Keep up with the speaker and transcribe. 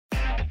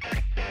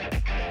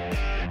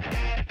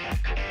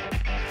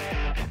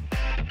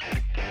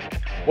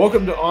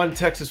Welcome to On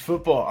Texas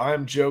Football.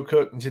 I'm Joe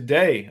Cook, and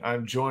today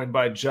I'm joined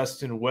by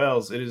Justin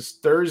Wells. It is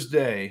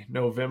Thursday,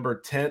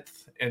 November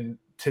 10th, and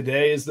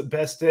today is the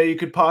best day you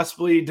could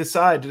possibly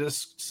decide to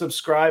just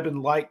subscribe to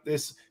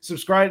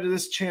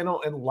this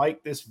channel and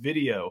like this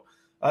video.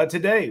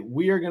 Today,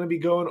 we are going to be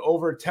going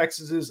over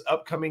Texas's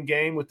upcoming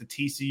game with the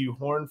TCU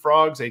Horned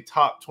Frogs, a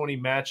top 20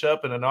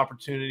 matchup and an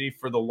opportunity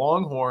for the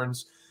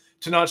Longhorns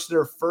to notch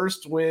their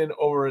first win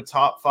over a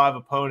top 5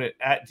 opponent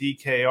at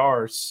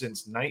DKR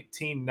since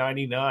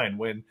 1999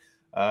 when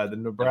the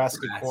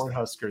Nebraska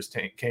Cornhuskers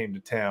came to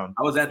town.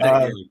 I was at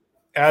that game.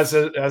 As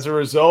a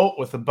result,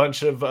 with a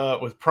bunch of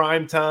with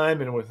prime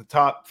time and with the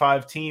top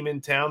 5 team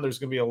in town, there's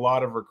going to be a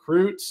lot of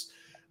recruits.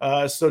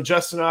 So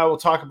Justin and I will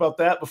talk about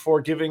that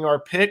before giving our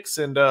picks,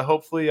 and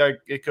hopefully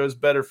it goes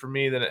better for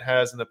me than it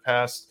has in the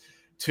past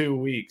 2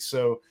 weeks.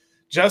 So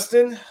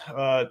Justin,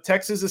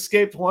 Texas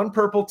escaped one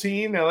purple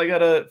team. Now they got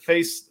to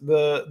face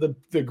the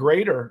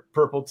greater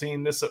purple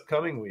team this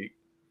upcoming week.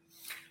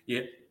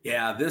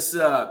 Yeah. This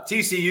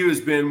TCU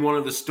has been one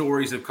of the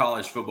stories of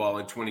college football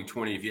in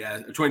 2020.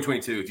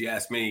 2022, if you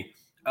ask me,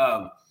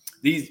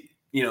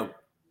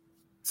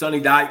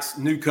 Sonny Dykes,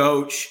 new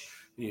coach,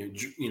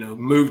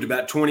 moved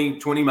about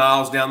 20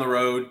 miles down the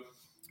road.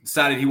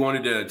 Decided he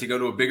wanted to go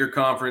to a bigger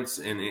conference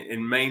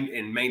and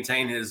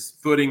maintain his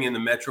footing in the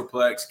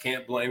Metroplex.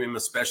 Can't blame him,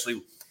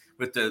 especially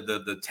with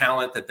the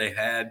talent that they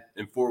had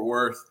in Fort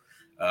Worth.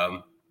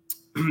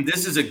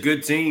 This is a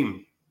good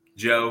team,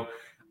 Joe.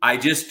 I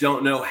just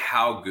don't know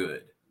how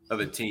good of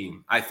a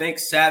team. I think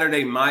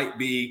Saturday might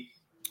be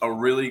a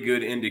really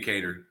good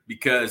indicator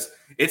because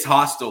it's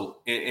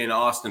hostile in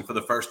Austin for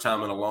the first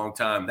time in a long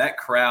time. That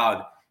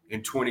crowd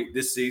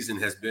this season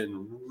has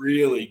been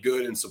really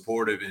good and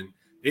supportive, and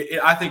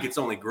I think it's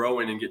only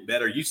growing and getting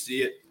better. You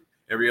see it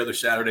every other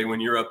Saturday when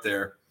you're up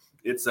there.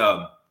 It's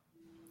a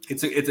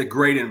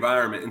great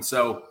environment. And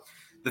so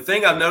the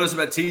thing I've noticed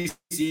about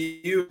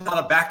TCU, a lot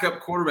of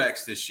backup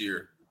quarterbacks this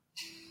year,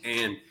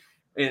 and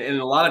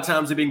a lot of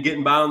times they've been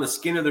getting by on the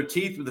skin of their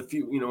teeth with a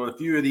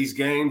few of these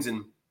games.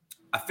 And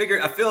I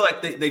feel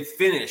like they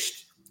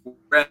finished.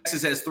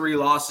 Texas has 3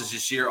 losses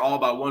this year, all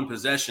by one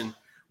possession,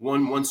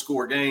 one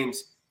score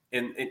games.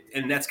 And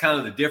that's kind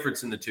of the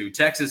difference in the two.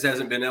 Texas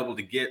hasn't been able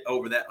to get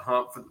over that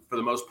hump for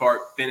the most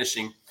part,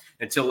 finishing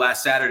until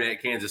last Saturday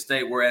at Kansas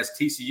State, whereas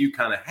TCU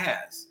kind of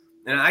has.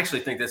 And I actually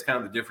think that's kind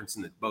of the difference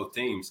in both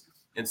teams.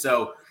 And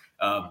so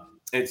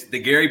it's the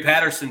Gary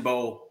Patterson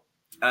Bowl.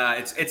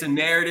 It's a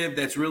narrative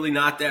that's really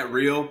not that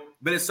real,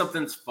 but it's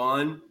something that's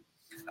fun.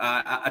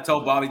 I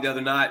told Bobby the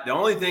other night, the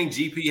only thing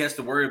GP has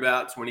to worry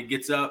about is when he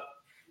gets up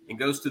and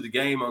goes to the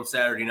game on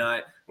Saturday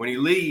night, when he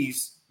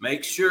leaves,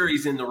 make sure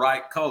he's in the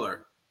right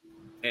color.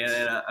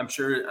 And I'm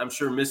sure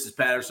Mrs.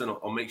 Patterson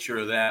will make sure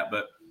of that.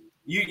 But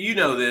you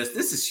know this.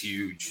 This is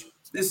huge.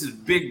 This is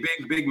big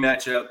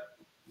matchup,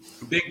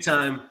 big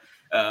time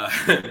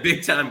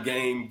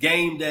game.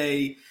 Game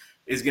day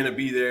is going to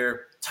be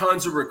there.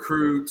 Tons of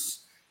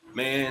recruits,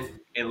 man.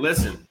 And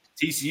listen,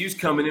 TCU's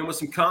coming in with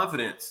some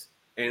confidence,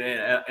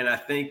 and I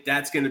think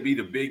that's going to be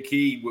the big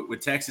key with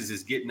Texas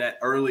is getting that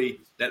early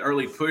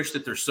push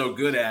that they're so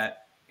good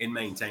at and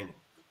maintaining.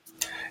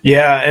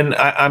 Yeah, and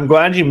I'm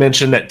glad you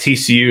mentioned that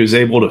TCU is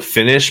able to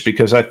finish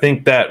because I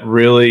think that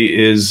really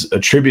is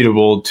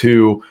attributable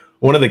to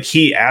one of the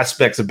key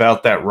aspects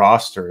about that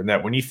roster. And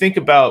that when you think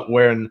about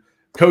when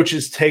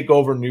coaches take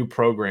over new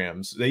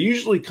programs, they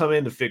usually come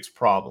in to fix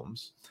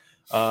problems.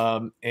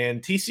 And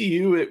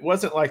TCU, it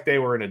wasn't like they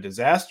were in a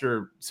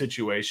disaster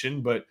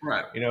situation, but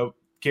right.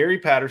 Gary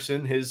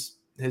Patterson, his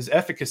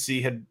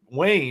efficacy had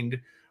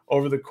waned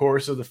over the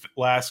course of the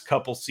last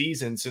couple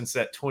seasons since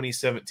that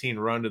 2017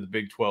 run to the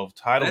Big 12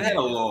 title. They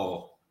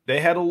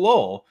had a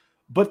lull,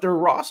 but their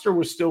roster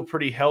was still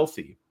pretty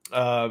healthy.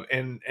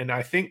 And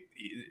I think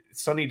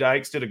Sonny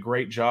Dykes did a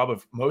great job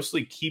of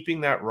mostly keeping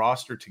that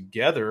roster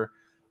together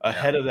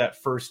ahead of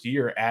that first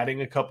year,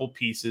 adding a couple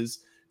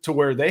pieces to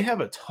where they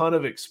have a ton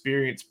of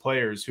experienced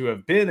players who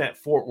have been at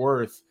Fort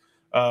Worth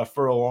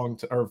for a long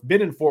time, or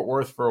been in Fort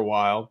Worth for a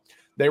while.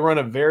 They run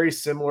a very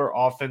similar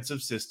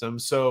offensive system.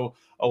 So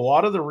a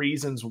lot of the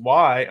reasons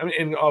why,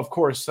 and of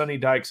course, Sonny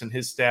Dykes and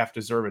his staff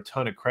deserve a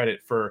ton of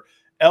credit for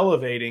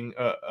elevating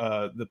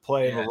the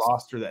play of a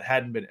roster that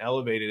hadn't been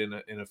elevated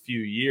in a few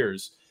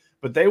years.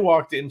 But they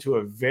walked into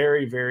a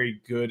very,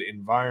 very good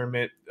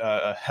environment,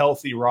 a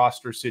healthy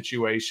roster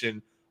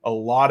situation, a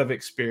lot of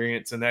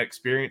experience, and that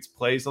experience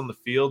plays on the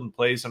field and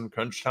plays on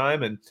crunch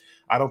time. And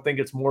I don't think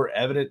it's more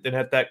evident than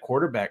at that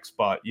quarterback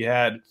spot. You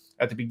had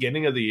at the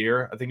beginning of the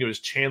year, I think it was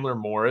Chandler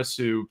Morris,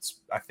 who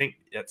I think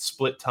at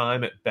split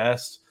time at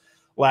best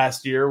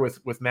last year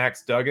with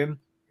Max Duggan.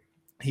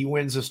 He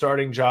wins the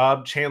starting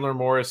job. Chandler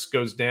Morris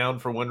goes down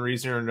for one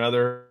reason or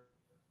another.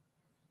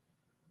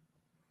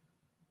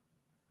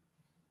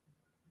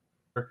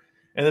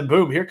 And then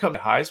boom, here comes the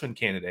Heisman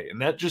candidate.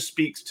 And that just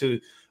speaks to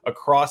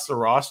across the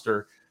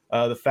roster,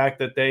 the fact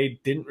that they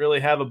didn't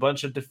really have a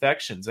bunch of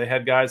defections. They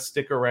had guys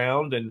stick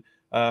around, and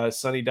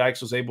Sonny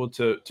Dykes was able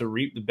to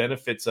reap the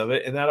benefits of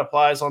it. And that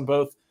applies on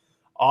both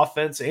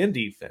offense and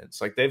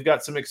defense. Like they've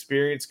got some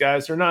experienced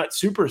guys. They're not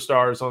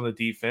superstars on the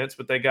defense,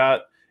 but they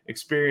got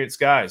experienced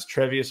guys.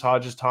 Trevius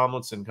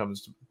Hodges-Tomlinson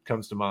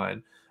comes to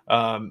mind.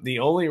 The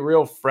only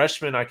real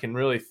freshman I can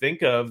really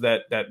think of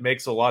that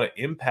makes a lot of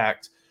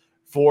impact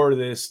for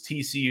this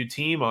TCU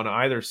team on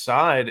either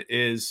side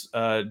is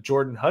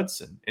Jordan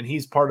Hudson, and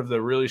he's part of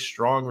the really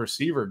strong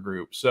receiver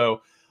group.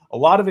 So a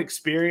lot of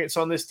experience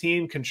on this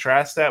team.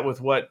 Contrast that with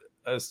what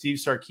Steve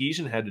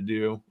Sarkisian had to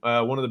do.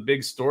 One of the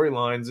big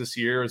storylines this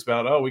year is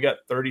about, we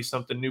got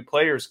 30-something new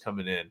players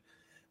coming in.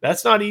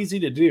 That's not easy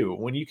to do.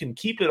 When you can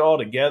keep it all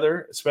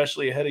together,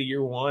 especially ahead of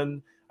year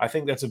one, I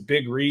think that's a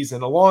big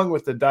reason, along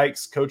with the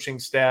Dykes coaching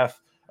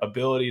staff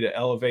ability to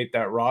elevate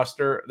that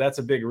roster. That's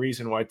a big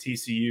reason why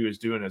TCU is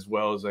doing as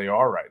well as they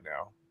are right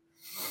now.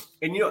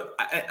 And,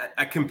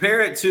 I compare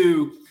it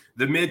to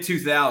the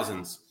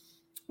mid-2000s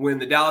when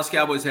the Dallas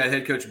Cowboys had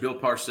head coach Bill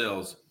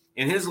Parcells.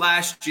 In his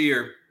last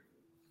year,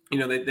 they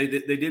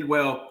did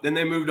well. Then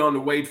they moved on to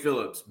Wade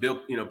Phillips.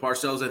 Bill,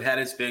 Parcells had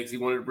his fix. He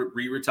wanted to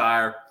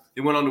retire.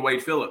 They went on to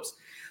Wade Phillips.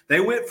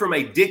 They went from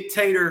a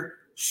dictator,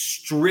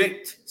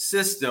 strict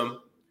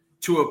system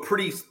to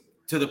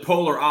the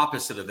polar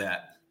opposite of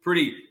that.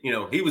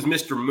 He was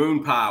Mr.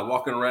 Moon Pie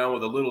walking around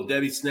with a little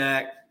Debbie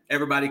snack.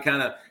 Everybody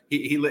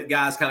he let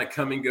guys kind of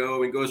come and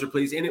go and go as they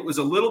please. And it was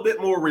a little bit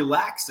more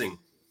relaxing.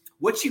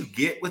 What you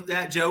get with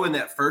that, Joe, in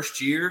that first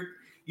year,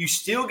 you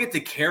still get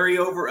the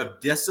carryover of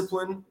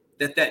discipline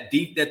that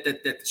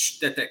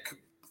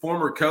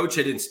former coach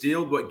had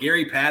instilled, what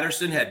Gary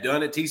Patterson had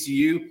done at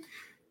TCU.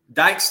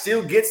 Dykes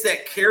still gets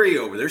that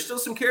carryover. There's still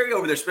some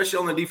carryover there, especially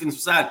on the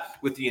defensive side,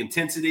 with the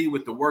intensity,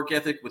 with the work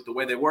ethic, with the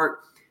way they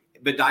work.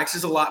 But Dykes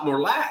is a lot more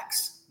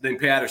lax than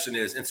Patterson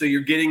is. And so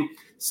you're getting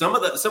some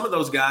of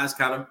those guys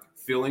kind of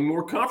feeling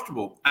more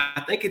comfortable.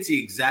 I think it's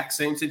the exact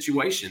same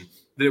situation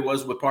that it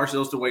was with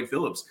Parcells to Wade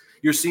Phillips.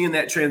 You're seeing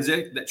that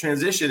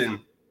transition. And,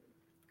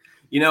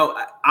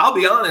 I'll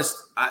be honest,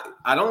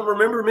 I don't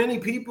remember many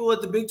people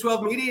at the Big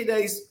 12 Media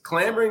Days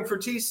clamoring for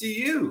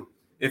TCU.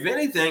 If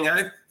anything,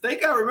 I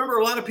think I remember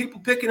a lot of people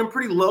picking them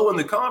pretty low in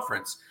the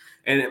conference.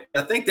 And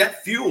I think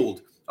that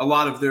fueled a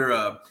lot of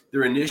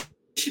their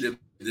initiative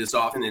this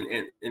often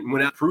and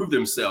went out and proved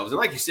themselves. And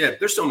like you said,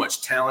 there's so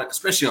much talent,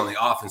 especially on the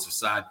offensive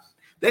side.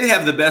 They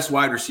have the best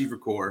wide receiver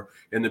core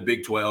in the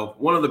Big 12,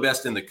 one of the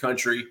best in the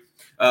country.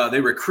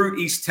 They recruit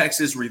East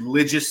Texas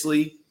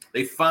religiously.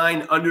 They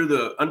find under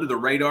the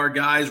radar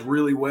guys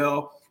really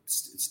well.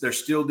 They're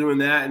still doing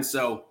that. And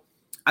so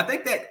I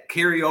think that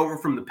carry over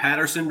from the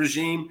Patterson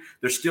regime,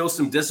 there's still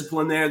some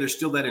discipline there. There's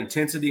still that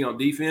intensity on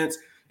defense.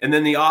 And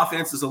then the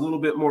offense is a little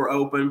bit more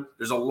open.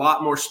 There's a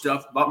lot more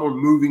stuff, a lot more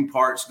moving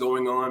parts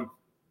going on.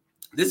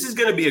 This is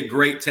going to be a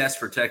great test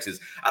for Texas.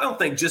 I don't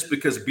think just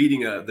because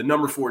beating the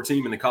number 4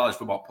 team in the college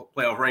football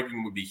playoff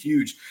ranking would be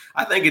huge.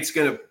 I think it's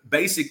going to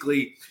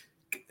basically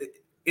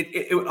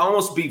it would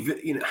almost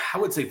be, I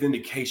would say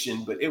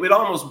vindication, but it would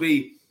almost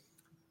be,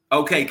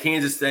 okay,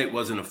 Kansas State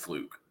wasn't a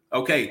fluke.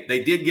 Okay,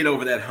 they did get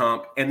over that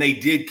hump, and they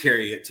did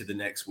carry it to the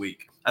next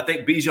week. I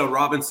think Bijan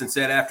Robinson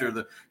said after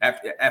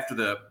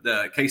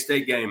the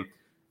K-State game,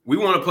 we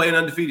want to play an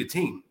undefeated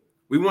team.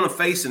 We want to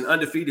face an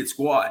undefeated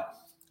squad.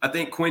 I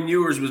think Quinn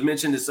Ewers was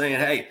mentioned as saying,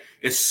 hey,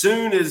 as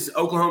soon as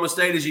Oklahoma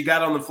State, as you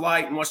got on the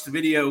flight and watched the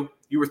video,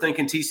 you were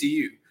thinking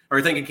TCU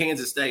or thinking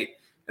Kansas State.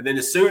 And then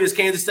as soon as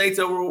Kansas State's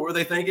over, what were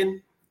they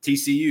thinking?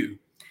 TCU.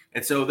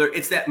 And so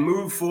it's that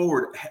move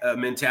forward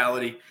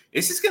mentality.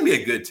 It's just going to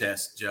be a good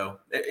test, Joe.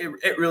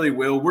 It really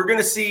will. We're going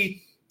to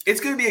see – it's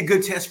going to be a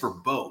good test for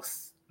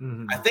both.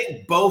 Mm-hmm. I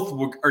think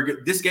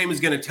this game is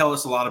going to tell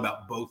us a lot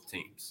about both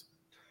teams.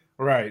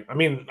 Right. I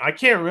mean, I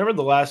can't remember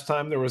the last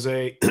time there was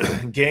a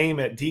game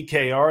at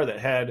DKR that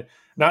had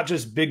not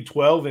just Big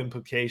 12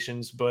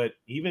 implications, but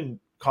even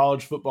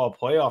college football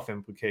playoff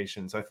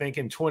implications. I think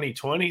in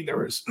 2020, there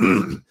was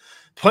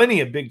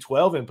plenty of Big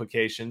 12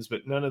 implications,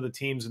 but none of the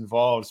teams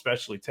involved,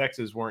 especially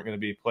Texas, weren't going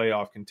to be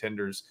playoff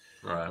contenders.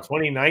 Right.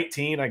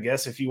 2019, I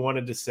guess, if you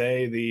wanted to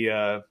say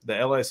the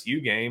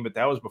LSU game, but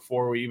that was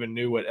before we even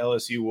knew what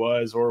LSU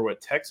was or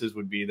what Texas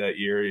would be that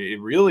year.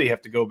 You really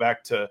have to go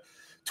back to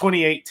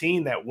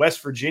 2018, that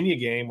West Virginia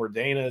game where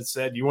Dana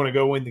said, you want to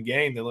go win the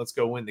game, then let's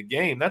go win the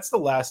game. That's the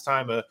last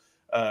time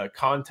a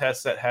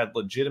contest that had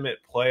legitimate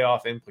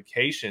playoff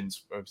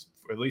implications,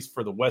 at least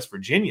for the West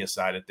Virginia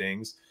side of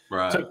things,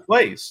 took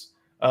place.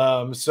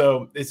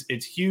 So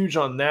it's huge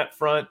on that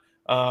front.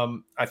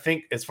 I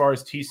think as far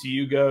as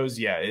TCU goes,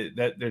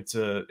 it's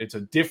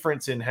a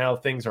difference in how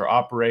things are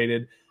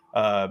operated.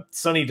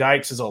 Sonny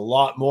Dykes is a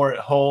lot more at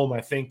home,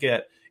 I think,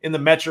 in the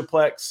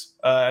Metroplex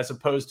as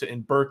opposed to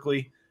in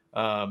Berkeley.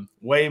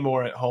 Way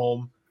more at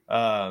home.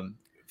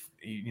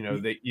 You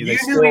knew he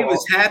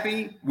was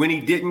happy when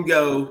he didn't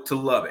go to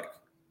Lubbock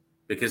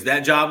because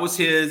that job was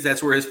his.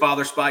 That's where his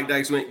father, Spike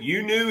Dykes, went.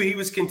 You knew he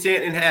was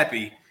content and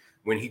happy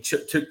when he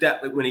took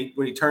that when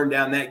he turned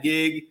down that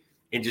gig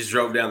and just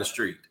drove down the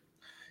street.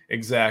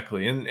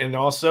 Exactly, and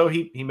also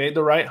he made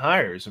the right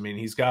hires. I mean,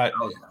 he's got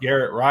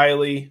Garrett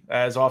Riley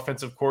as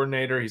offensive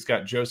coordinator. He's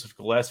got Joseph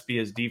Gillespie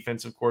as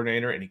defensive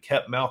coordinator, and he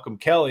kept Malcolm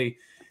Kelly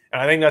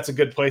And I think that's a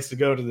good place to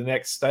go to the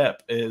next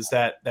step, is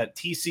that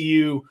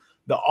TCU,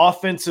 the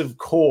offensive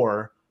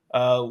core,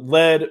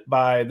 led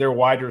by their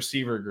wide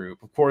receiver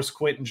group. Of course,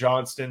 Quentin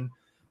Johnston,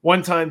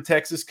 one-time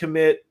Texas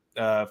commit,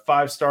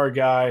 5-star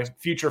guy,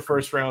 future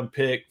first-round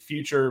pick,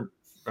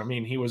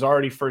 he was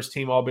already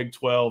first-team All-Big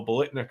 12,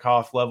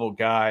 Biletnikoff level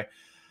guy.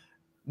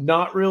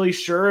 Not really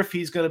sure if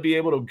he's going to be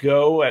able to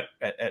go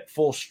at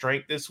full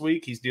strength this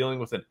week. He's dealing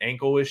with an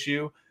ankle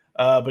issue.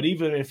 But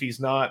even if he's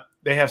not,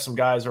 they have some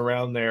guys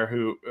around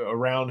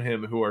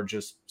him who are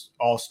just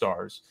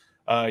all-stars.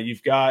 You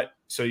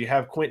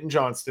have Quentin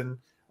Johnston.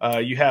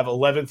 You have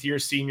 11th year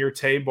senior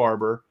Tay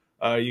Barber.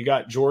 You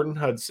got Jordan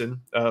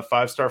Hudson,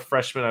 5-star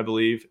freshman, I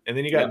believe. And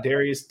then you got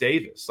Darius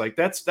Davis. Like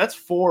that's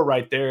 4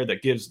 right there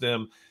that gives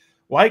them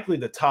likely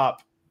the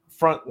top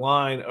front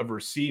line of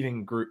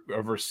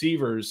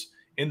receivers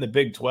in the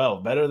Big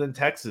 12, better than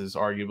Texas,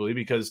 arguably,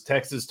 because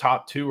Texas'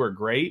 top 2 are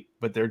great,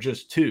 but they're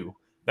just 2.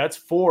 That's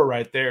 4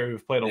 right there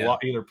who've played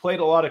either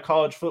played a lot of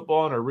college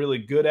football and are really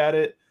good at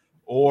it,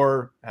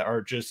 or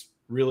are just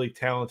really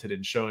talented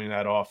in showing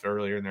that off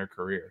earlier in their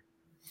career.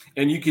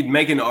 And you could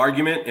make an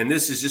argument, and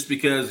this is just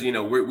because,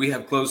 we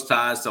have close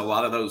ties to a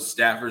lot of those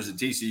staffers at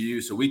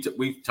TCU, so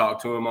we've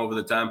talked to them over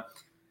the time.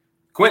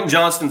 Quentin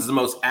Johnston's the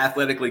most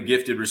athletically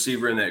gifted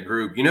receiver in that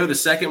group. You know who the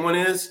second one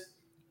is?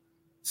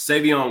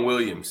 Savion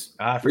Williams.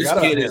 I forgot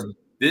about him.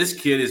 This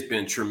kid has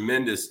been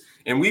tremendous.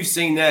 And we've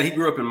seen that. He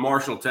grew up in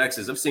Marshall,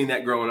 Texas. I've seen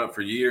that growing up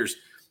for years.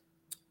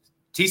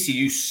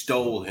 TCU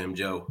stole him,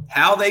 Joe.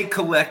 How they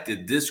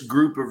collected this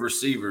group of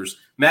receivers.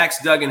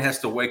 Max Duggan has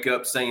to wake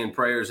up saying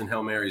prayers and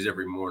Hail Marys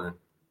every morning.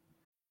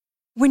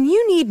 When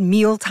you need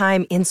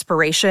mealtime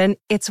inspiration,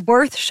 it's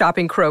worth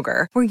shopping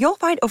Kroger, where you'll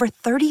find over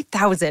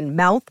 30,000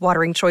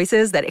 mouth-watering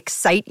choices that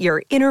excite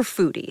your inner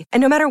foodie. And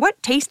no matter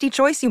what tasty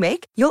choice you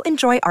make, you'll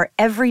enjoy our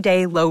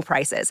everyday low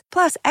prices,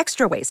 plus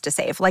extra ways to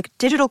save, like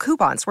digital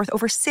coupons worth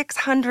over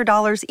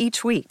 $600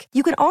 each week.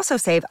 You can also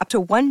save up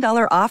to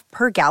 $1 off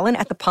per gallon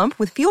at the pump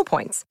with fuel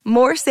points.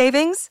 More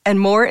savings and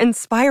more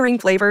inspiring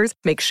flavors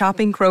make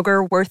shopping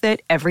Kroger worth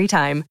it every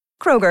time.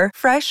 Kroger,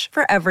 fresh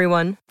for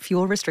everyone.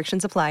 Fuel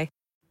restrictions apply.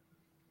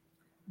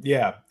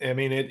 Yeah,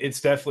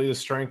 it's definitely the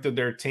strength of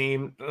their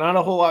team. Not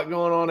a whole lot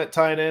going on at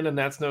tight end, and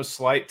that's no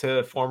slight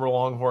to former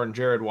Longhorn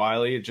Jared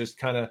Wiley. It just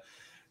kind of,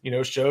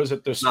 shows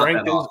that the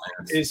strength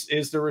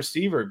is the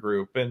receiver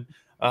group, and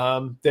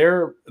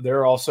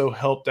they're also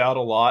helped out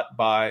a lot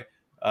by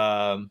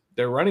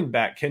their running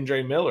back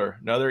Kendre Miller,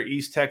 another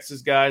East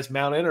Texas guys,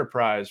 Mount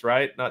Enterprise,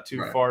 right? Not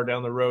too far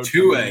down the road.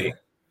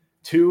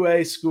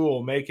 2A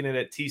school making it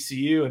at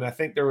TCU, and I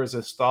think there was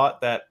this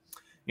thought that,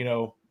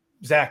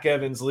 Zach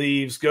Evans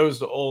leaves, goes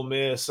to Ole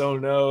Miss. Oh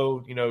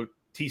no,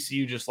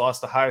 TCU just lost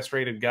the highest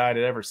rated guy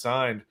that ever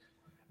signed.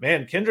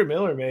 Man, Kendre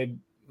Miller made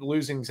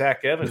losing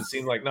Zach Evans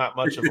seem like not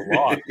much of a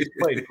loss. He's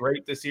played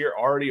great this year,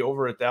 already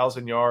over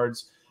 1,000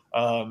 yards.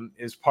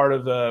 Is part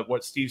of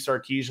what Steve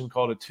Sarkisian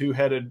called a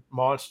 2-headed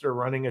monster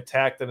running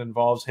attack that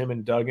involves him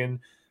and Duggan.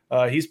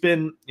 He's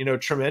been,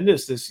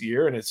 tremendous this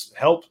year, and it's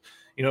helped.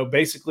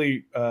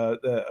 Basically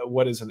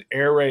what is an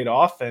air raid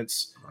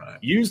offense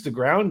use the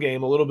ground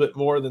game a little bit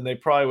more than they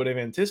probably would have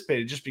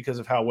anticipated just because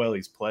of how well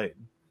he's played.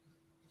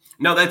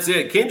 No, that's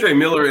it. Kendre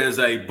Miller is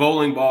a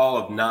bowling ball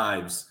of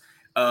knives.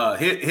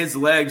 His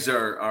legs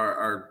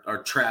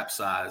are trap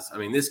size.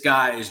 This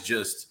guy is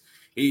just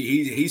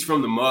he's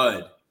from the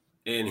mud,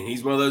 and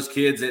he's one of those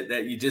kids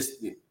that you just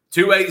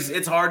 2A's.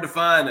 It's hard to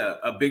find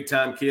a big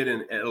time kid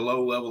at a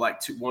low level like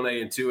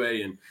 1A and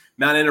 2A, and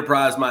Mount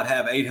Enterprise might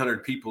have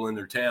 800 people in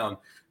their town,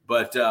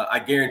 but I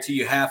guarantee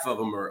you half of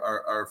them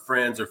are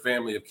friends or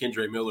family of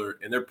Kendre Miller,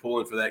 and they're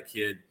pulling for that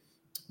kid.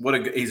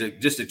 He's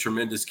just a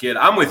tremendous kid.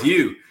 I'm with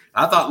you.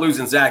 I thought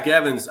losing Zach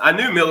Evans, I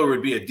knew Miller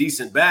would be a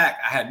decent back.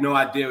 I had no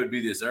idea it would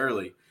be this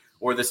early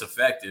or this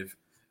effective.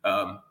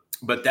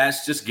 But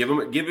that's just give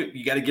it.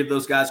 You got to give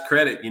those guys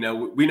credit.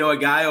 We know a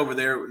guy over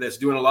there that's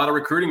doing a lot of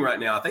recruiting right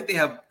now. I think they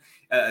have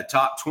a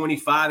top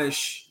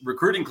 25-ish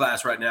recruiting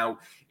class right now,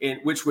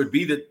 which would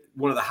be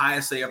one of the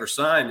highest they ever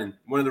signed. And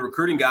one of the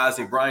recruiting guys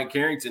named Brian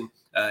Carrington,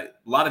 a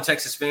lot of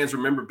Texas fans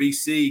remember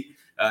BC.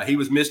 He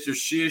was Mr.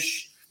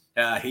 Shish.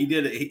 He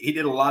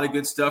did a lot of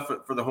good stuff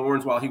for the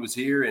Horns while he was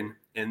here,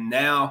 and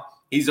now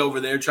he's over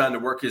there trying to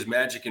work his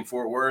magic in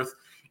Fort Worth.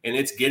 And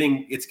it's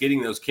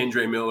getting those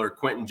Kendre Miller,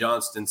 Quentin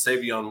Johnston,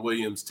 Savion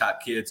Williams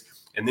type kids,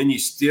 and then you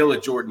steal a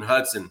Jordan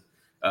Hudson.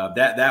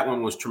 That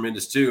one was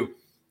tremendous too.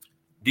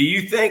 Do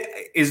you think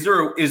is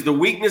the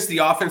weakness the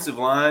offensive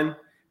line?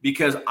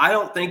 Because I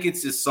don't think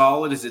it's as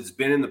solid as it's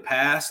been in the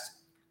past,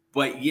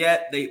 but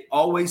yet they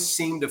always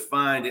seem to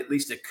find at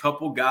least a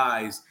couple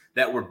guys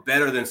that were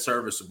better than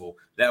serviceable,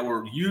 that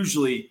were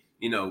usually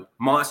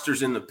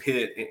monsters in the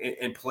pit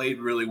and played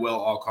really well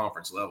all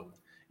conference level.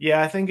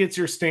 Yeah, I think it's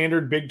your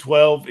standard Big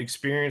 12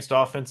 experienced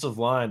offensive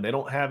line. They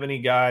don't have any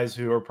guys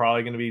who are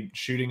probably going to be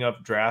shooting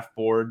up draft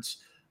boards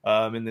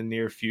in the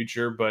near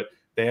future, but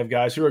they have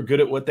guys who are good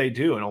at what they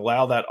do and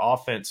allow that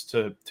offense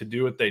to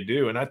do what they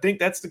do. And I think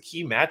that's the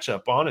key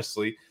matchup,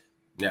 honestly.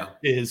 Yeah.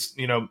 Is,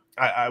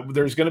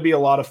 there's going to be a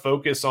lot of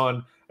focus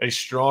on a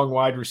strong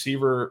wide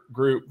receiver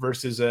group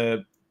versus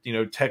a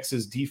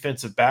Texas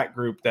defensive back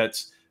group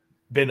that's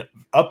been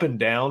up and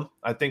down,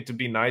 I think, to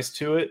be nice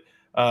to it,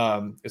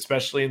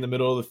 especially in the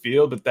middle of the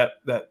field. But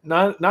that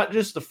not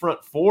just the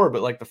front four,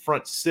 but like the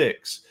front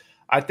six.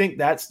 I think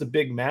that's the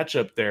big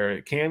matchup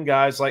there. Can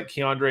guys like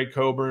Keandre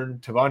Coburn,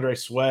 Tavondre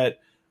Sweat,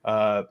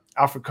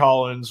 Alfred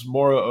Collins,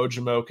 Moro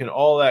Ojimo, can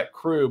all that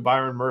crew,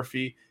 Byron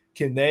Murphy,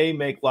 can they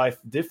make life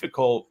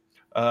difficult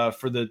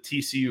for the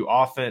TCU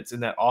offense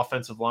and that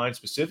offensive line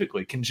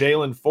specifically? Can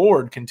Jalen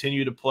Ford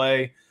continue to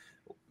play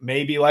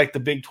maybe like the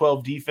Big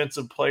 12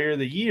 Defensive Player of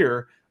the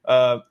Year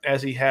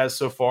as he has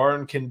so far?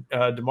 And can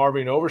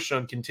DeMarvion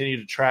Overshown continue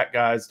to track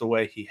guys the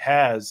way he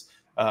has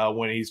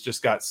when he's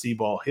just got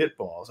C-ball hit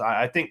balls?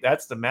 I think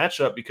that's the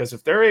matchup, because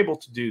if they're able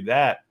to do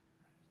that,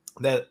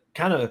 that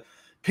kind of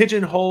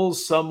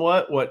pigeonholes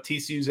somewhat what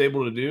TCU is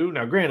able to do.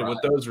 Now, granted,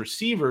 with those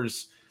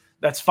receivers,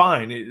 that's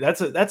fine.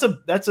 That's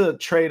a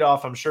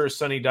trade-off I'm sure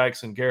Sonny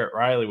Dykes and Garrett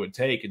Riley would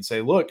take and say,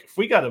 look, if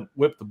we got to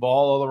whip the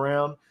ball all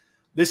around,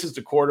 this is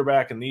the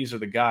quarterback and these are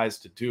the guys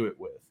to do it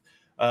with.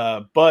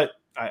 But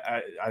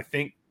I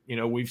think,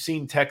 we've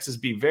seen Texas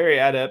be very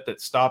adept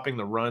at stopping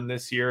the run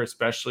this year,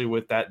 especially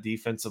with that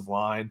defensive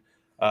line.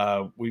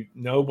 I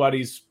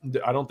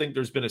don't think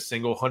there's been a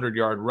single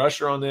 100-yard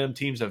rusher on them.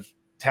 Teams have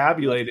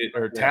tallied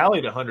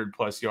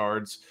 100+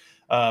 yards,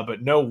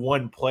 but no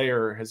one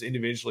player has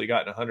individually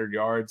gotten 100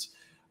 yards.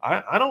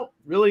 I don't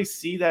really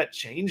see that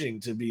changing,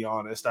 to be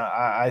honest.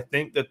 I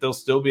think that they'll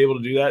still be able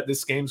to do that.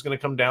 This game's going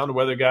to come down to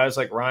whether guys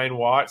like Ryan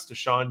Watts,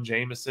 Deshaun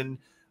Jameson,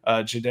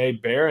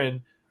 Jahdae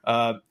Barron,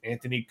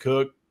 Anthony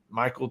Cook,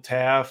 Michael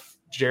Taft,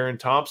 Jaron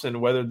Thompson,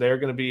 whether they're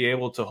going to be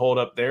able to hold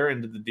up their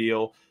end of the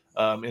deal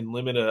and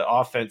limit an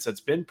offense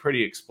that's been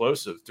pretty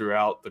explosive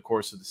throughout the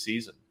course of the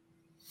season.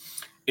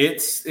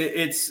 It's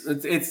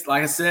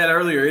like I said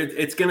earlier,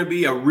 it's going to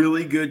be a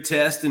really good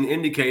test and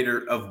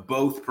indicator of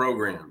both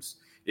programs.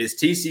 Is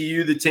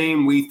TCU the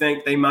team we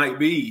think they might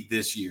be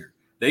this year?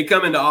 They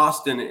come into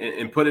Austin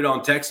and put it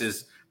on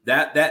Texas,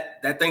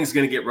 that thing's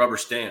going to get rubber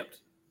stamped.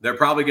 They're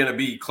probably going to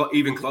be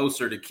even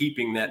closer to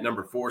keeping that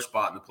number 4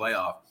 spot in the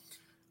playoff.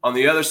 On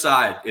the other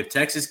side, if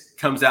Texas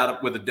comes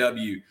out with a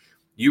W,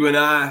 you and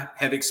I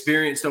have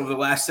experienced over the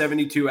last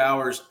 72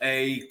 hours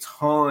a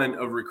ton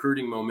of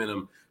recruiting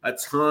momentum, a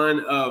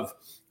ton of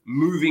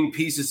moving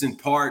pieces and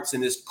parts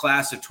in this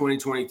class of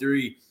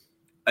 2023.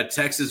 A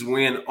Texas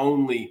win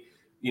only,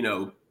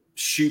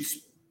 shoots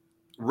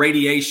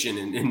radiation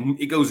and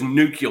it goes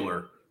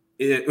nuclear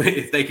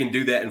if they can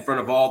do that in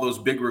front of all those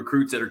big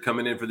recruits that are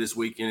coming in for this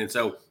weekend. And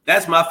so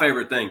that's my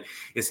favorite thing.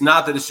 It's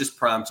not that it's just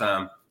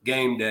primetime,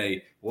 game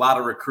day, a lot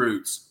of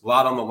recruits, a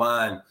lot on the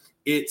line.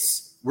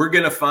 We're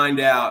going to find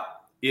out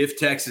if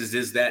Texas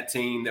is that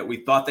team that we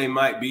thought they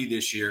might be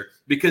this year,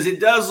 because it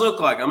does look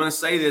like, I'm going to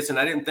say this, and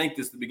I didn't think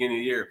this at the beginning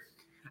of the year,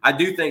 I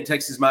do think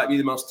Texas might be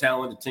the most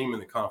talented team in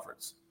the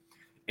conference.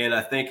 And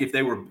I think if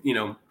they were,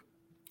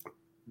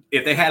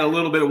 if they had a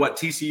little bit of what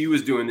TCU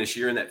was doing this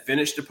year in that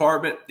finish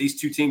department,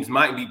 these two teams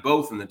might be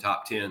both in the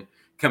top 10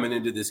 coming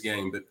into this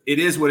game. But it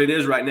is what it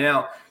is right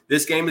now.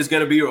 This game is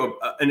going to be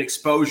an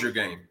exposure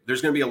game.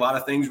 There's going to be a lot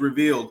of things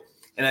revealed.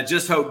 And I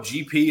just hope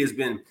GP has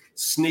been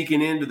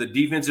sneaking into the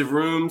defensive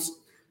rooms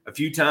a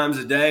few times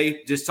a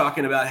day, just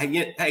talking about,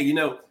 hey,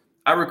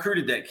 I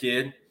recruited that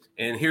kid,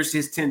 and here's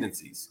his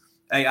tendencies.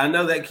 Hey, I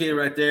know that kid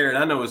right there, and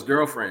I know his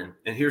girlfriend,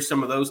 and here's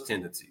some of those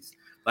tendencies.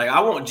 Like,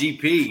 I want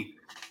GP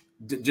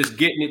just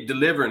getting it,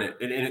 delivering it.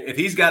 And if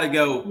he's got to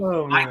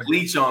go Mike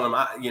Leach on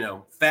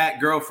him, fat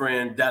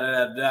girlfriend,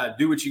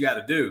 do what you got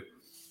to do.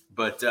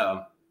 But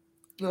to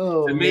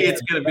me,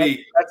 it's going to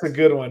be – that's a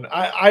good one.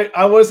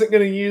 I wasn't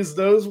going to use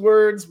those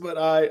words, but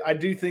I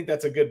do think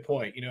that's a good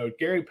point.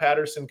 Gary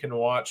Patterson can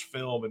watch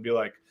film and be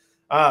like,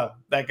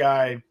 that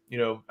guy,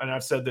 and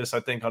I've said this, I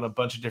think, on a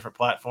bunch of different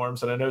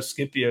platforms, and I know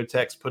Scipio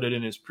Tex put it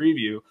in his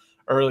preview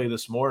early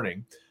this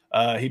morning.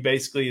 He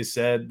basically has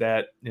said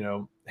that,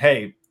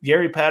 hey,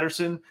 Gary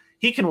Patterson,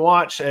 he can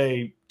watch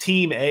a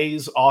Team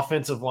A's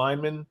offensive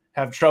lineman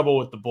have trouble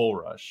with the bull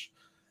rush.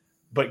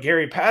 But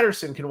Gary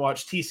Patterson can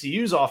watch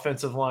TCU's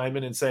offensive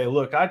lineman and say,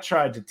 look, I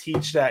tried to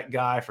teach that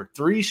guy for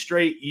 3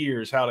 straight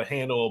years how to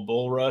handle a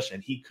bull rush,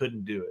 and he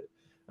couldn't do it.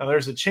 Now,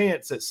 there's a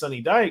chance that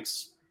Sonny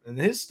Dykes and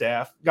his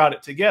staff got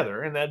it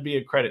together, and that'd be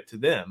a credit to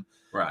them.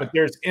 Right. But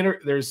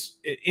there's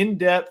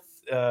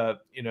in-depth,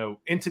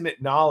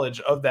 intimate knowledge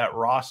of that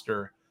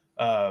roster.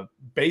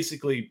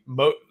 Basically,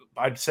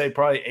 I'd say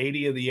probably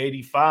 80 of the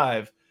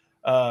 85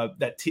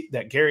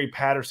 that Gary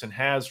Patterson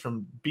has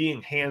from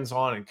being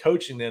hands-on and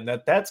coaching them,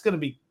 that's going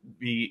to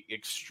be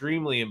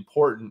extremely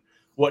important,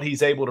 what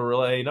he's able to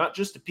relay, not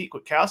just to Pete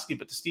Kwiatkowski,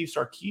 but to Steve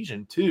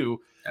Sarkisian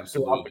too.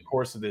 Absolutely. Throughout the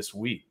course of this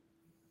week.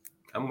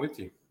 I'm with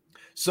you.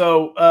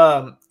 So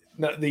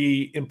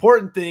the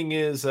important thing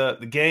is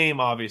the game,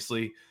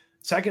 obviously.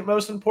 Second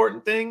most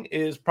important thing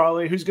is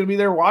probably who's going to be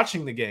there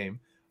watching the game.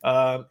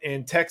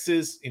 And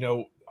Texas,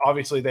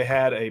 obviously they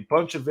had a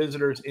bunch of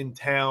visitors in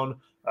town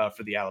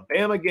for the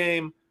Alabama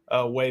game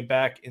way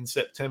back in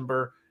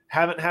September.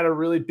 Haven't had a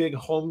really big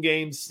home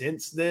game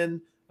since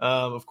then.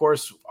 Of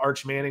course,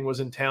 Arch Manning was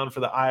in town for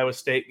the Iowa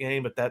State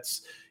game, but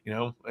that's,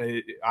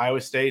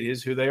 Iowa State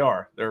is who they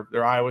are.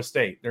 They're Iowa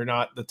State. They're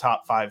not the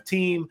top 5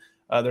 team.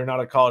 They're not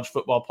a college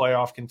football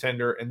playoff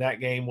contender, and that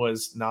game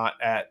was not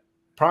at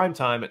prime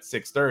time at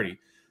 6:30.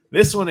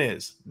 This one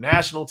is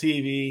national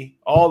TV,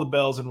 all the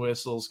bells and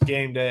whistles,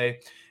 game day.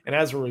 And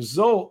as a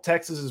result,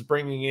 Texas is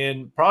bringing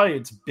in probably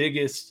its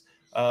biggest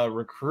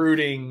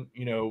recruiting,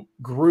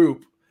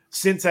 group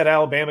since that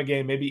Alabama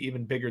game, maybe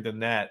even bigger than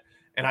that.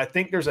 And I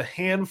think there's a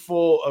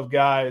handful of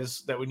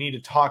guys that we need to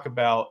talk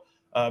about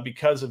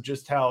because of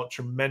just how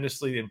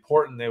tremendously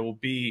important they will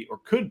be or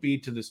could be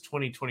to this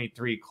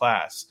 2023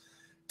 class.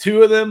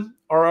 3 of them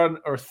are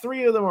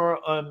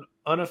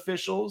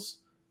unofficials,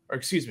 or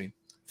excuse me,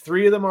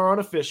 3 of them are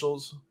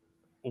unofficials.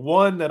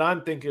 One that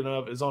I'm thinking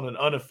of is on an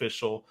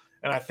unofficial,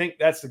 and I think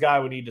that's the guy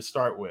we need to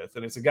start with.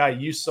 And it's a guy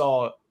you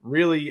saw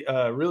really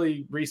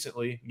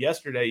recently,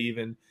 yesterday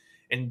even,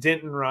 in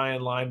Denton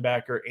Ryan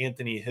linebacker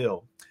Anthony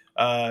Hill.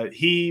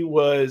 He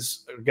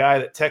was a guy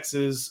that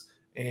Texas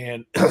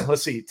and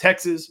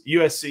Texas,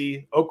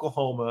 USC,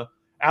 Oklahoma,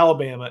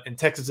 Alabama, and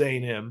Texas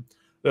A&M.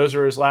 Those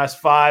are his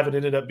last 5 and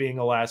ended up being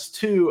the last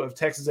 2 of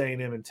Texas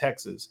A&M and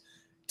Texas.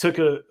 Took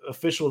an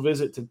official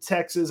visit to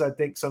Texas, I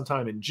think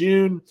sometime in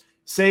June,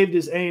 saved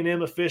his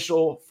A&M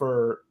official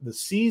for the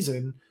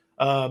season.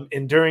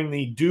 And during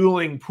the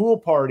dueling pool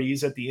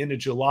parties at the end of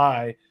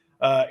July,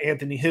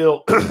 Anthony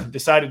Hill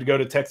decided to go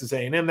to Texas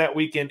A&M that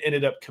weekend,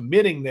 ended up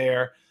committing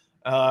there.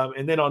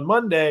 And then on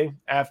Monday,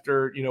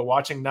 after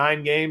watching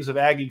 9 games of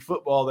Aggie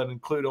football that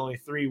include only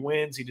 3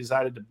 wins, he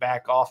decided to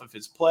back off of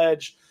his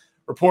pledge.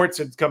 Reports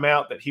had come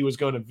out that he was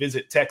going to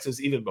visit Texas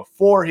even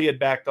before he had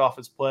backed off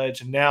his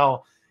pledge, and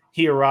now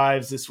he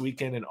arrives this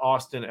weekend in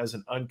Austin as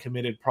an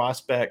uncommitted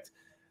prospect.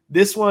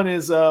 This one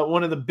is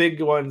one of the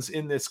big ones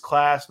in this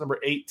class, number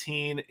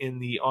 18 in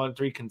the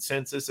On3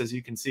 consensus, as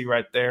you can see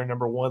right there,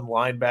 number 1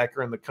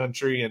 linebacker in the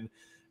country. And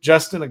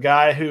Justin, a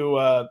guy who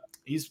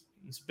he's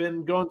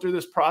been going through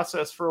this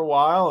process for a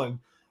while and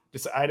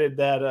decided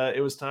that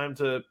it was time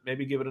to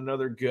maybe give it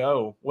another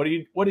go. What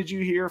did you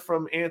hear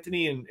from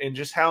Anthony, and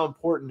just how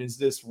important is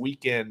this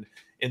weekend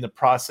in the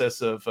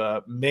process of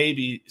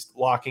maybe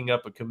locking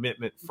up a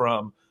commitment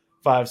from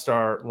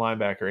 5-star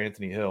linebacker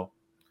Anthony Hill?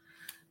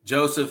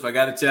 Joseph, I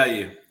got to tell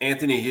you,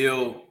 Anthony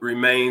Hill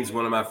remains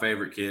one of my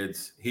favorite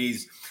kids.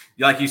 He's,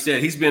 like you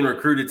said, he's been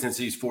recruited since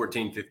he's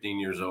 14, 15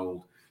 years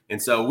old.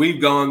 And so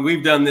we've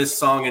done this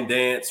song and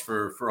dance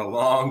for a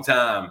long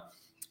time.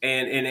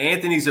 And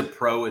Anthony's a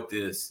pro at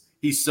this.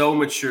 He's so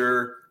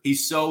mature.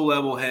 He's so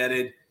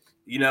level-headed.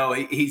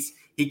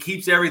 He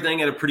keeps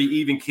everything at a pretty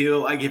even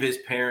keel. I give his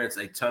parents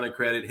a ton of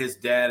credit. His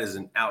dad is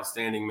an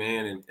outstanding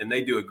man, and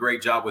they do a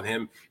great job with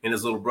him and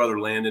his little brother,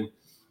 Landon.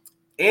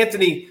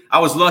 Anthony, I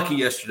was lucky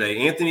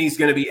yesterday. Anthony's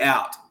going to be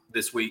out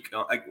this week.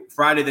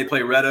 Friday, they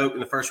play Red Oak in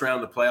the first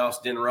round of the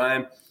playoffs. Denton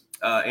Ryan.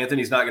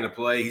 Anthony's not going to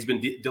play. He's been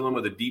dealing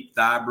with a deep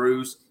thigh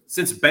bruise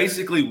since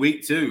basically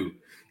week 2,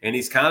 and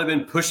he's kind of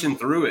been pushing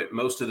through it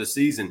most of the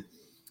season.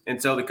 And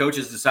so the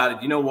coaches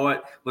decided, you know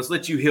what, let's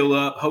let you heal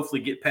up,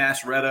 hopefully get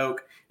past Red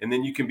Oak, and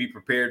then you can be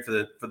prepared for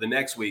the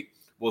next week.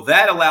 Well,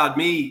 that allowed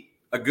me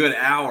a good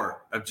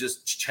hour of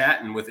just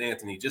chatting with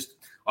Anthony, just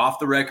off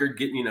the record,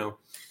 getting,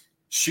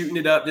 shooting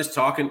it up, just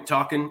talking.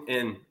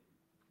 And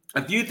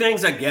a few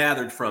things I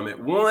gathered from it.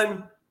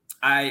 One,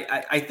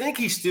 I think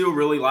he still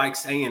really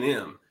likes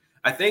A&M.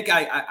 I think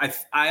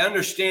I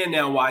understand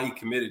now why he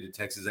committed to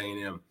Texas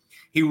A&M.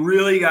 He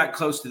really got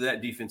close to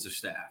that defensive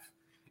staff.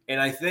 And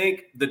I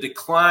think the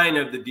decline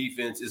of the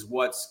defense is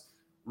what's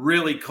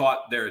really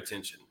caught their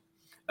attention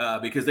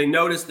because they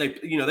noticed they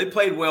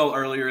played well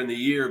earlier in the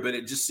year, but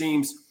it just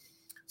seems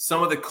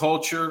some of the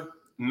culture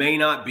may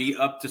not be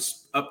up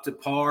to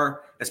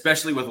par,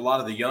 especially with a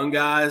lot of the young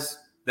guys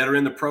that are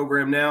in the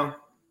program now.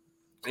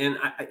 And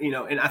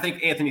I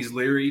think Anthony's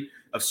leery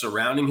of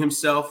surrounding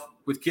himself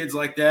with kids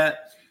like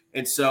that.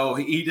 And so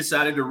he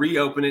decided to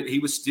reopen it. He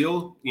was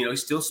still, he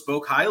still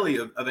spoke highly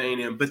of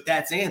A&M, but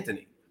that's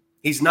Anthony.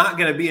 He's not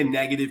going to be a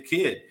negative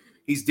kid.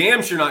 He's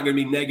damn sure not going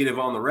to be negative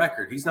on the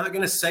record. He's not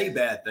going to say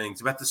bad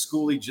things about the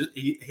school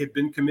he had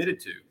been committed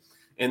to.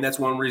 And that's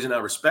one reason I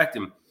respect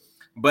him.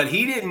 But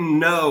he didn't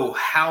know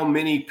how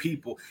many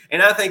people,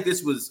 and I think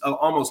this was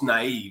almost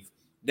naive,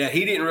 that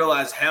he didn't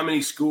realize how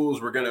many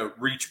schools were going to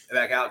reach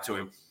back out to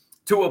him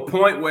to a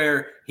point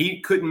where he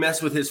couldn't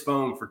mess with his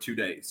phone for 2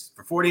 days.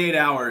 For 48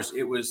 hours,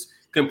 it was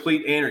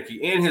complete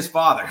anarchy. And his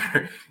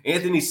father,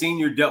 Anthony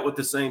Sr., dealt with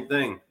the same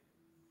thing.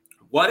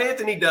 What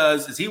Anthony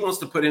does is he wants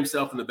to put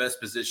himself in the best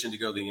position to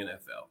go to the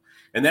NFL.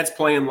 And that's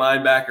playing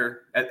linebacker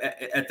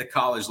at the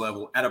college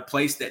level at a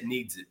place that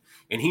needs it.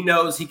 And he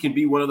knows he can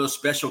be one of those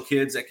special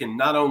kids that can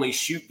not only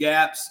shoot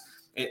gaps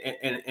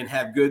and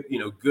have good,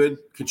 good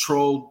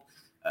controlled,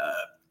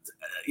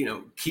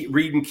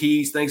 reading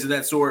keys, things of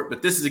that sort.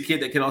 But this is a kid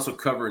that can also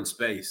cover in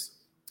space.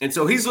 And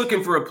so he's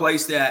looking for a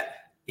place that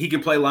he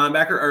can play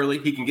linebacker early.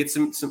 He can get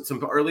some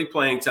early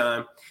playing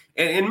time.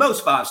 And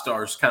most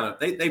 5-stars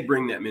they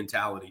bring that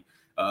mentality.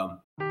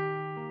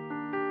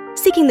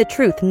 Seeking the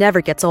truth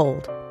never gets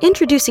old.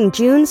 Introducing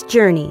June's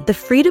Journey, the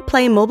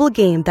free-to-play mobile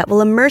game that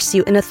will immerse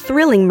you in a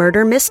thrilling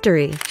murder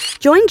mystery.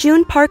 Join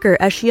June Parker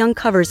as she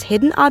uncovers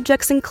hidden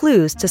objects and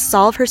clues to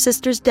solve her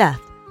sister's death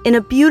in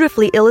a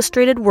beautifully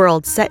illustrated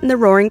world set in the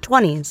Roaring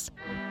 '20s.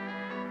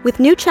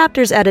 With new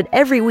chapters added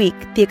every week,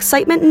 the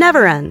excitement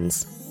never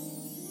ends.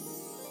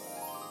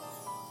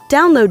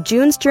 Download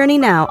June's Journey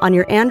now on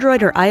your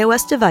Android or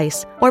iOS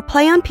device, or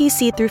play on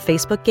PC through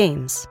Facebook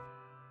Games.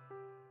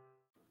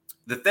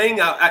 The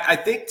thing, I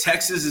think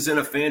Texas is in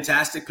a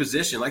fantastic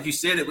position. Like you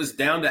said, it was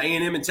down to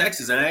A&M and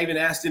Texas, and I even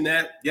asked him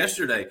that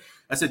yesterday.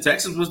 I said,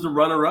 Texas was the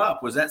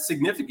runner-up. Was that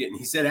significant? And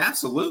he said,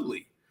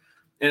 absolutely.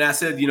 And I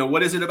said,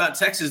 what is it about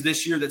Texas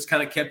this year that's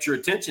kind of kept your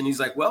attention? He's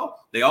like, well,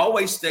 they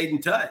always stayed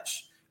in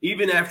touch.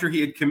 Even after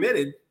he had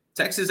committed,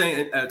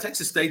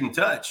 Texas stayed in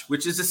touch,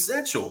 which is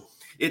essential.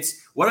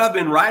 It's what I've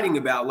been writing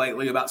about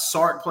lately, about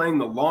Sark playing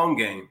the long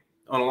game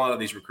on a lot of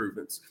these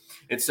recruitments.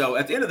 And so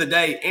at the end of the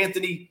day,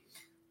 Anthony,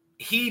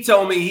 he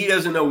told me he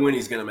doesn't know when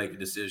he's going to make a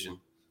decision.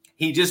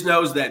 He just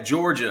knows that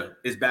Georgia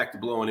is back to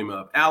blowing him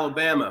up.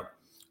 Alabama,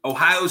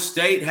 Ohio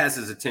State has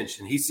his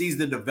attention. He sees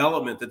the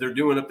development that they're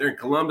doing up there in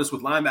Columbus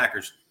with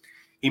linebackers.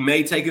 He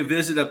may take a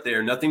visit up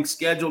there. Nothing's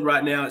scheduled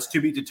right now. It's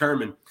to be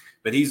determined.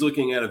 But he's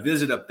looking at a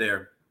visit up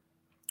there.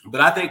 But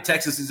I think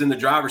Texas is in the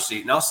driver's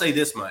seat. And I'll say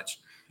this much.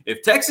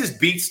 If Texas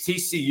beats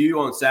TCU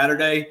on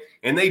Saturday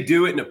and they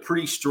do it in a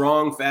pretty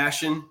strong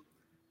fashion,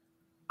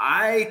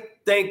 I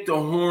think the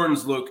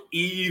Horns look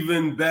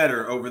even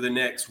better over the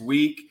next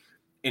week.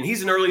 And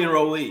he's an early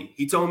enrollee.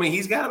 He told me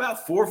he's got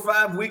about 4 or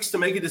 5 weeks to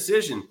make a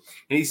decision.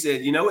 And he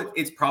said,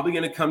 it's probably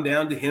going to come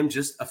down to him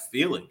just a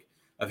feeling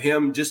of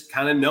him just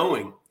kind of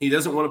knowing. He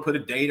doesn't want to put a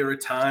date or a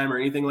time or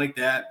anything like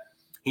that.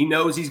 He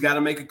knows he's got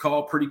to make a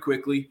call pretty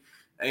quickly,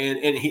 and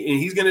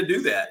he's going to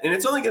do that. And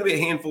it's only going to be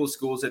a handful of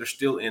schools that are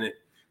still in it.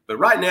 But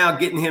right now,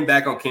 getting him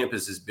back on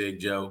campus is big,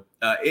 Joe.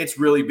 It's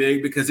really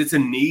big because it's a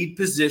need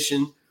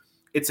position.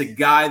 It's a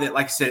guy that,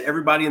 like I said,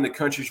 everybody in the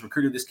country's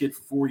recruited this kid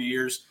for 4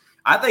 years.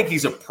 I think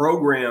he's a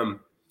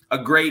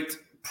great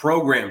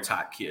program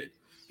type kid.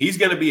 He's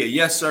going to be a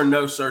yes sir,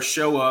 no sir,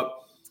 show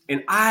up.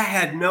 And I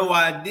had no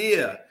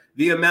idea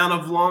the amount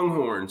of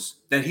Longhorns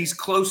that he's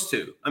close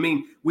to. I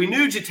mean, we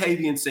knew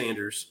Jatavian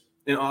Sanders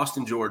and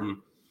Austin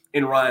Jordan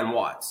and Ryan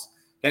Watts.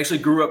 He actually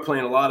grew up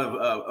playing a lot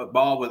of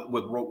ball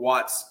with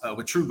Watts,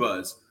 with True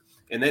Buzz.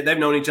 And they've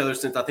known each other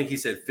since, I think he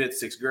said,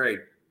 5th, 6th grade.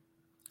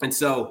 And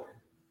so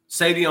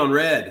Savion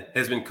Red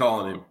has been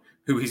calling him,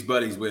 who he's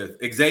buddies with.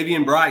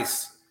 Xavier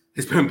Bryce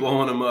has been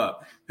blowing him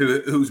up,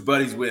 who's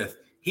buddies with.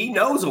 He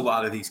knows a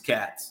lot of these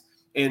cats.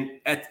 And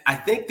I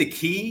think the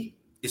key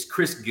is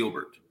Chris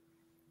Gilbert.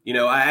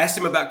 I asked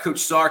him about Coach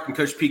Sark and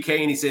Coach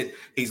PK, and he said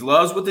he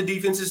loves what the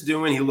defense is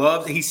doing.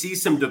 He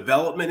sees some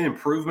development and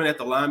improvement at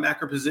the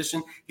linebacker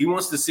position. He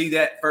wants to see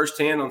that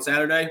firsthand on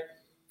Saturday.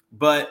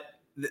 But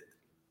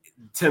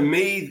to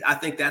me, I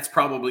think that's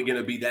probably going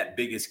to be that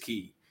biggest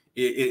key.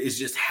 It is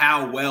just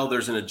how well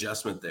there's an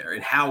adjustment there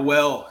and how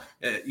well,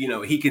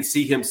 he can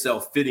see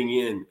himself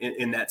fitting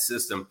in that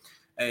system.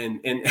 And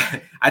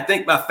I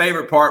think my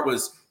favorite part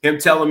was him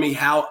telling me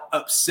how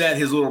upset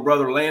his little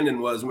brother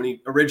Landon was when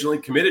he originally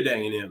committed to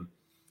A&M.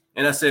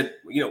 And I said,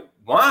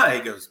 why?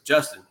 He goes,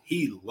 Justin,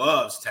 he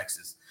loves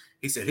Texas.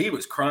 He said he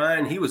was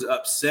crying. He was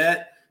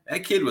upset.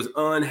 That kid was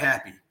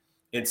unhappy.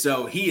 And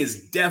so he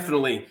is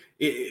definitely –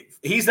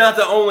 he's not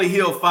the only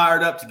heel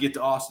fired up to get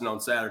to Austin on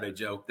Saturday,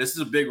 Joe. This is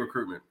a big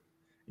recruitment.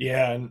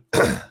 Yeah, and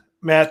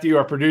Matthew,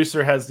 our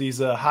producer, has these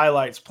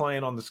highlights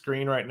playing on the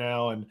screen right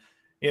now. And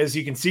as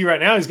you can see right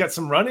now, he's got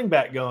some running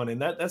back going,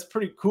 and that's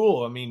pretty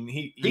cool. I mean,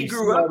 he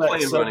grew up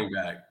playing running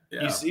back.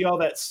 Yeah. You see all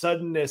that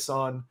suddenness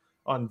on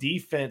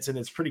defense, and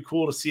it's pretty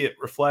cool to see it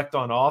reflect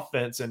on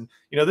offense. And,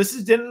 this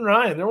is Denton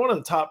Ryan. They're one of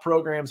the top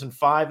programs in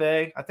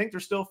 5A. I think they're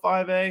still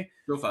 5A.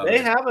 They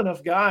have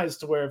enough guys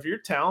to where if you're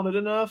talented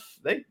enough,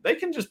 they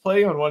can just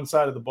play on one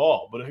side of the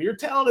ball. But if you're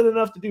talented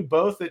enough to do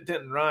both at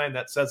Denton Ryan,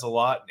 that says a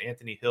lot. And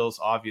Anthony Hill's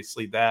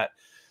obviously that.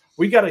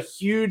 We got a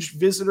huge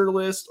visitor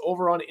list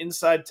over on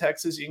Inside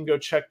Texas. You can go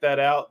check that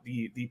out.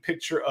 The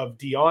picture of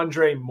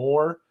DeAndre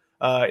Moore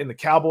in the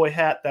cowboy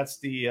hat. That's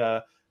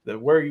the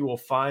where you will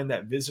find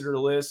that visitor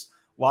list.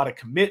 A lot of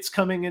commits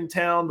coming in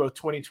town, both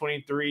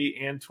 2023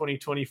 and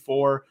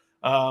 2024.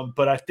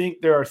 But I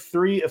think there are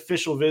 3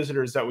 official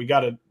visitors that we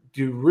got to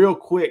do real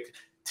quick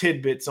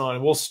tidbits on.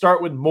 And we'll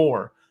start with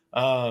Moore.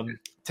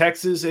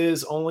 Texas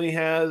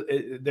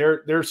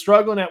they're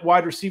struggling at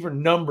wide receiver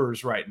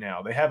numbers right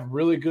now. They have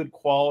really good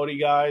quality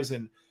guys,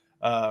 and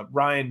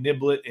Ryan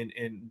Niblett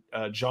and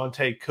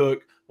Jonte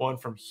Cook, one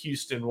from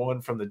Houston,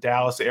 one from the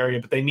Dallas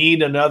area, but they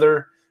need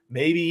another,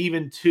 maybe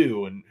even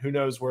 2, and who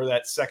knows where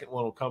that second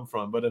one will come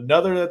from. But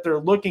another that they're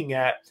looking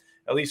at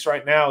least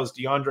right now, is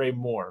DeAndre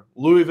Moore.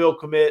 Louisville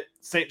commit,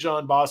 St.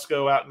 John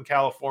Bosco out in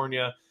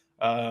California,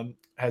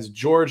 has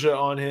Georgia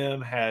on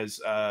him, has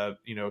a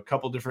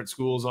couple different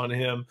schools on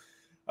him.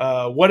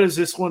 What does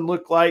this one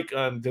look like?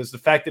 Does the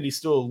fact that he's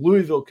still a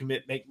Louisville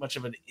commit make much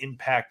of an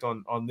impact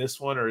on this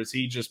one, or is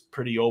he just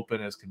pretty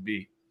open as can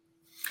be?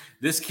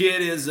 This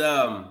kid is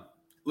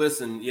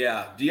Listen,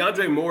 yeah,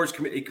 DeAndre Moore's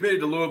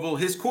committed to Louisville.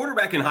 His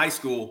quarterback in high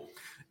school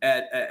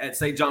at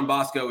St. John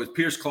Bosco is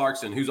Pierce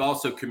Clarkson, who's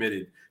also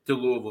committed to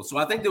Louisville. So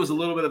I think there was a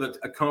little bit of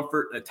a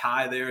comfort, a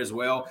tie there as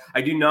well.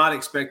 I do not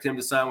expect him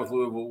to sign with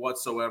Louisville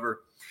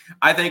whatsoever.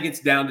 I think it's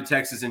down to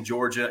Texas and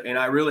Georgia, and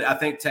I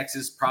think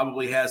Texas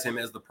probably has him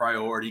as the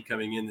priority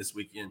coming in this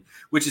weekend,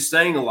 which is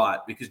saying a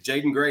lot because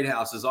Jaden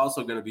Greathouse is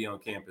also going to be on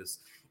campus.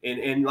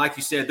 And like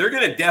you said, they're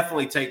going to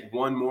definitely take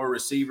one more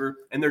receiver,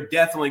 and they're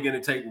definitely going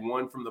to take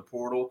one from the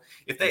portal.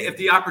 If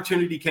the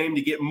opportunity came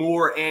to get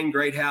Moore and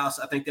Greathouse,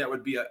 I think that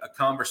would be a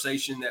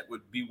conversation that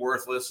would be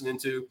worth listening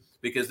to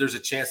because there's a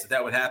chance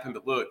that would happen.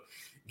 But look,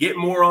 get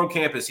Moore on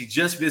campus. He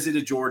just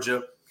visited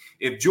Georgia.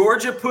 If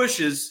Georgia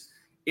pushes,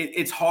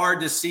 it's hard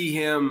to see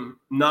him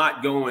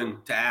not going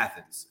to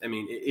Athens. I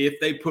mean, if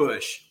they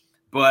push,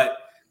 but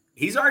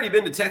he's already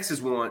been to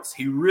Texas once.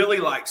 He really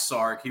likes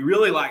Sark. He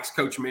really likes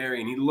Coach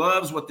Marion. He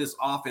loves what this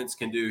offense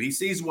can do. He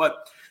sees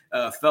what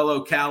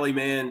fellow Cali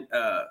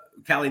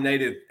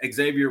native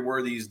Xavier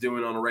Worthy is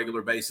doing on a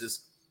regular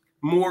basis.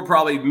 Moore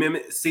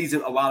probably sees a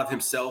lot of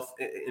himself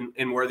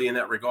in Worthy in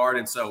that regard.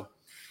 And so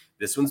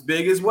this one's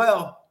big as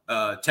well.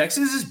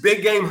 Texas is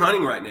big game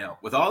hunting right now.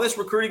 With all this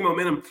recruiting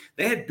momentum,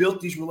 they had built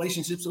these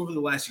relationships over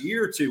the last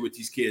year or two with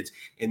these kids.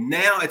 And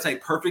now it's a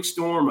perfect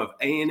storm of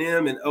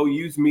A&M and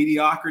OU's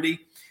mediocrity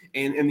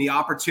and the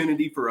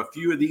opportunity for a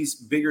few of these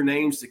bigger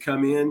names to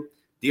come in.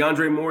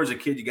 DeAndre Moore is a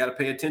kid you got to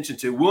pay attention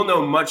to. We'll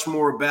know much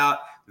more about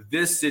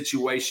this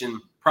situation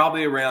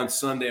probably around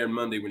Sunday or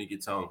Monday when he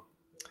gets home.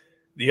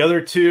 The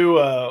other two,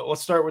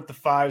 let's start with the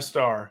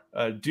 5-star,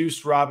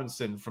 Deuce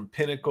Robinson from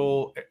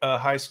Pinnacle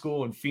High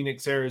School in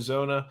Phoenix,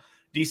 Arizona.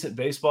 Decent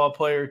baseball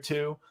player,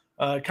 too.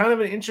 Kind of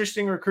an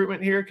interesting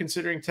recruitment here,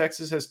 considering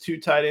Texas has 2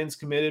 tight ends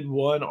committed.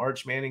 One,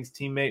 Arch Manning's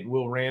teammate,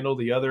 Will Randall.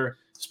 The other,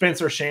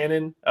 Spencer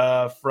Shannon,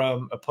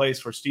 from a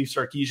place where Steve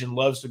Sarkisian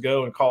loves to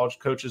go and college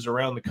coaches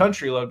around the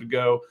country love to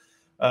go.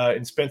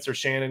 And Spencer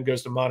Shannon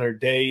goes to Mater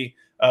Dei.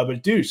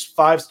 But Deuce,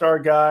 5-star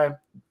guy,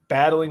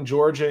 battling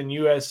Georgia and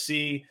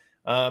USC.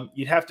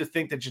 You'd have to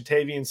think that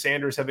Jatavian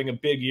Sanders having a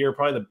big year,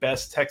 probably the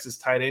best Texas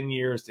tight end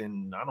years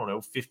in,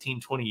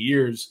 15, 20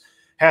 years,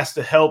 has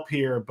to help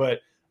here. But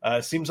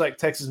it seems like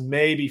Texas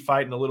may be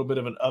fighting a little bit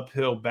of an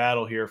uphill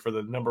battle here for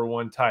the number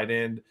 1 tight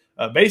end,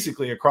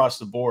 basically across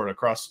the board,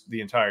 across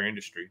the entire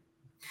industry.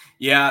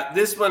 Yeah,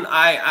 this one,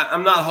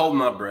 I'm not holding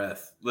my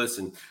breath.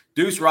 Listen,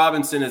 Deuce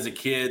Robinson is a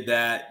kid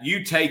that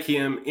you take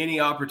him any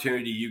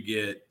opportunity you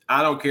get.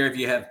 I don't care if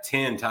you have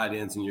 10 tight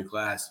ends in your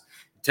class.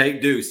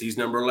 Take Deuce. He's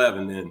number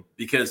 11 then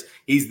because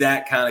he's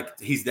that kind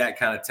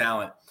of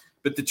talent.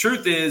 But the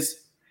truth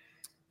is,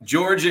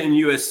 Georgia and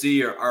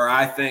USC are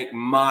I think,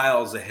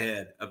 miles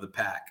ahead of the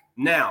pack.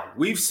 Now,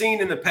 we've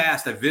seen in the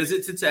past a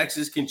visit to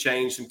Texas can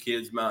change some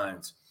kids'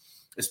 minds,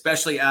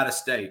 especially out of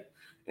state.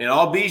 And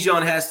all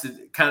Bijan has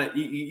to kind of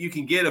you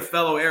can get a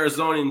fellow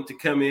Arizonian to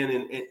come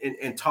in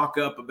and talk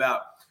up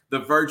about the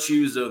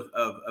virtues of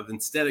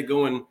instead of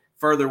going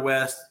further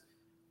west,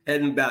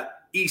 heading about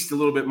east a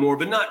little bit more,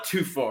 but not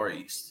too far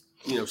east.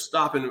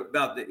 Stopping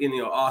about the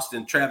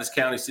Austin, Travis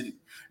County city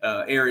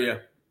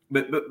area.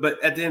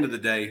 But at the end of the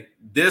day,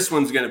 this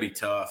one's going to be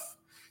tough.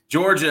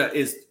 Georgia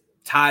is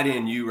tied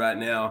in you right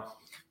now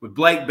with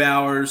Blake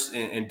Bowers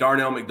and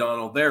Darnell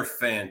McDonald. They're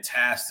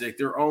fantastic.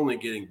 They're only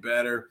getting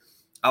better.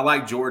 I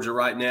like Georgia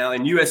right now,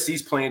 and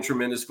USC's playing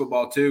tremendous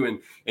football too.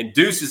 And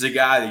Deuce is a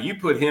guy that you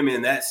put him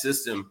in that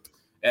system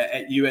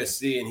at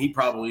USC, and he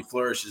probably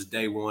flourishes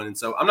day one. And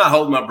so I'm not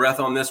holding my breath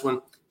on this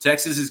one.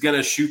 Texas is going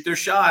to shoot their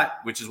shot,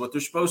 which is what they're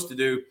supposed to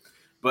do.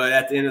 But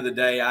at the end of the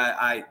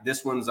day,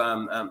 this one's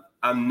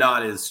I'm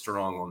not as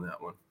strong on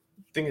that one.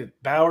 I think it's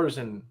Bowers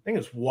and I think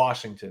it's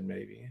Washington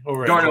maybe.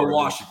 Darnell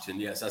Washington,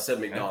 yes, I said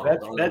McDonald.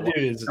 That dude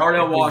is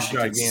Darnell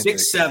Washington,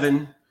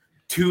 6'7",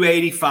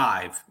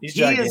 285.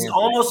 He is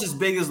almost as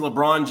big as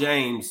LeBron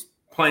James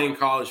playing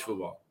college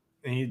football.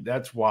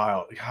 That's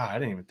wild. God, I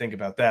didn't even think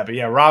about that. But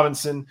yeah,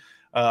 Robinson.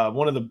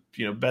 One of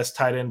the best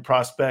tight end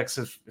prospects.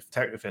 If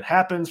it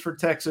happens for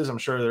Texas, I'm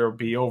sure there will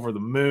be over the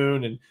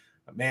moon. And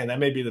man, that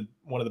may be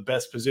one of the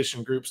best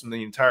position groups in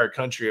the entire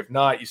country. If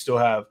not, you still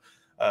have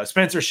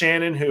Spencer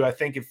Shannon, who I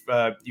think if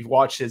you've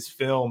watched his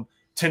film,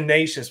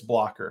 tenacious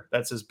blocker.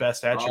 That's his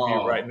best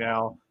attribute right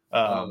now.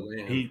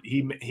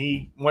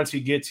 He once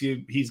he gets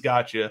you, he's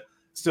got you.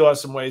 Still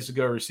has some ways to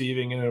go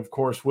receiving, and of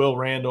course, Will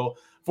Randall,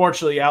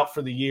 fortunately out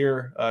for the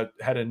year,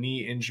 had a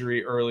knee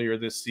injury earlier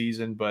this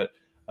season, but.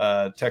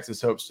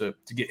 Texas hopes to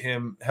get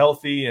him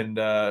healthy and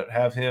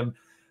have him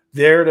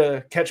there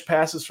to catch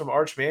passes from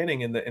Arch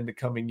Manning in the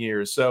coming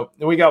years. So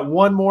then we got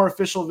one more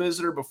official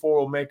visitor before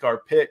we'll make our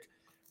pick.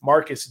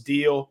 Marcus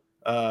Deal,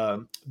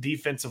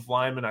 defensive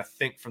lineman, I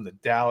think from the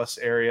Dallas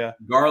area.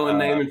 Garland,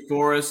 Naaman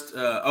Forest,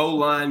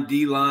 O-line,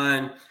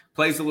 D-line,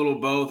 plays a little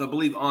both. I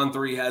believe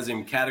On3 has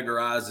him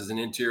categorized as an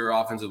interior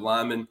offensive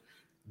lineman.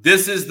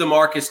 This is the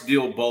Marcus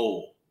Deal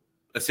Bowl,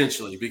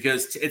 essentially,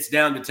 because it's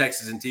down to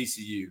Texas and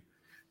TCU.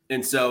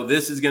 And so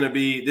this is going to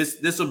be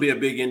this will be a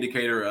big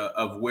indicator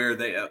of where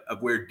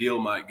Deal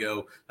might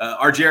go.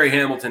 Our Jerry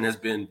Hamilton has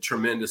been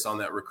tremendous on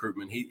that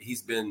recruitment.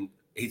 He's been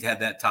he's had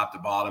that top to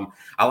bottom.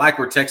 I like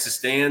where Texas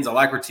stands. I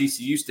like where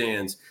TCU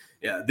stands.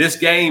 Yeah, this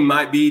game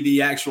might be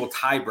the actual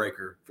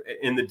tiebreaker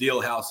in the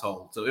Deal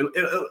household. So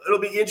it'll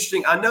be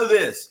interesting. I know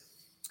this.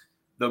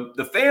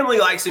 The family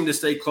likes him to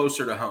stay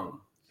closer to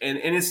home. And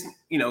it's,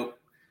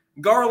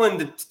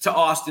 Garland to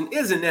Austin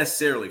isn't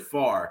necessarily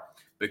far,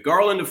 but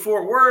Garland to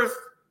Fort Worth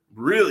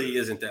really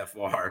isn't that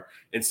far.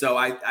 And so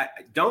I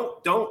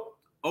don't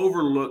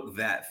overlook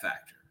that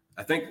factor.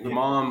 I think the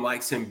mom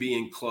likes him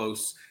being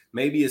close,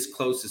 maybe as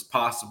close as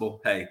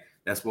possible. Hey,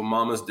 that's what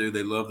mamas do.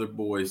 They love their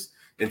boys.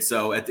 And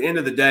so at the end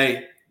of the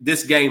day,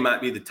 this game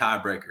might be the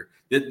tiebreaker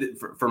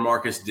for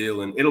Marcus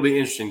Deal, and it'll be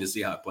interesting to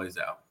see how it plays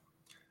out.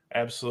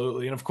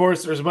 Absolutely. And of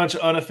course, there's a bunch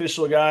of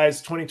unofficial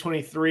guys,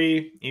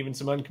 2023, even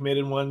some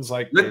uncommitted ones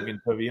like Javian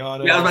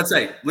Toviano. Yeah, I was about to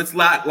say, let's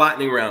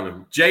lightning round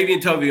him.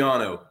 Javian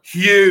Toviano,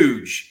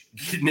 huge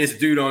getting this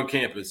dude on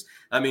campus.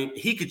 I mean,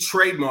 he could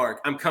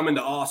trademark, I'm coming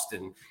to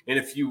Austin in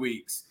a few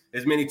weeks,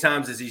 as many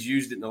times as he's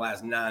used it in the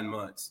last 9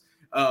 months.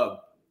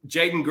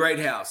 Jaden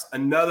Greathouse,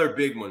 another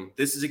big one.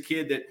 This is a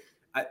kid that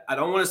I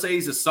don't want to say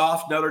he's a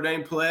soft Notre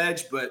Dame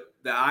pledge, but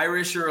the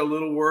Irish are a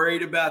little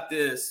worried about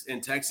this,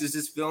 and Texas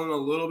is feeling a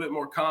little bit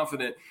more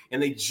confident.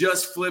 And they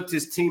just flipped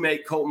his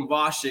teammate Colton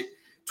Voshik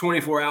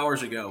 24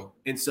 hours ago.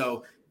 And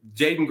so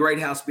Jaden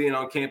Greathouse being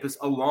on campus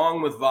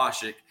along with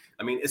Voshik,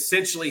 I mean,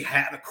 essentially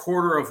a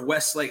quarter of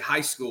Westlake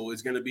High School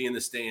is going to be in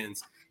the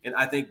stands. And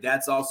I think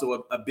that's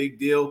also a big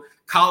deal.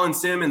 Colin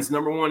Simmons,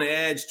 number one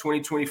edge,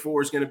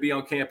 2024 is going to be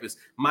on campus.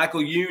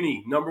 Michael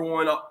Uni,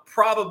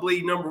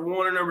 probably number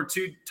one or number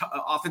two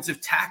offensive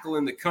tackle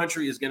in the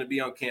country is going to be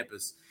on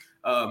campus.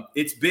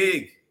 It's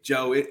big,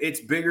 Joe.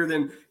 It's bigger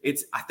than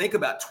I think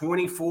about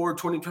 24,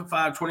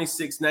 25,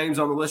 26 names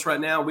on the list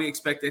right now. We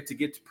expect it to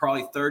get to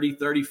probably 30,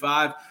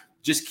 35.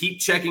 Just keep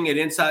checking at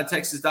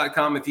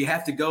InsideTexas.com. If you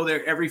have to go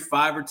there every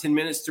 5 or 10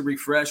 minutes to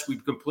refresh, we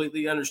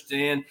completely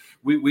understand.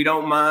 We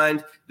don't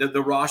mind that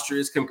the roster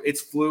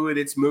it's fluid,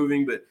 it's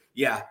moving. But,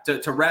 yeah,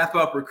 to wrap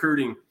up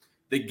recruiting,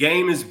 the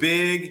game is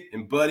big,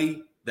 and,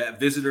 buddy, that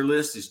visitor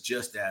list is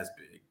just as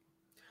big.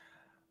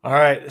 All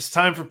right, it's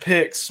time for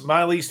picks.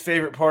 My least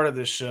favorite part of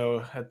this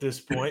show at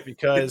this point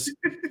because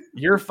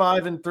you're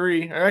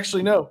 5-3. Or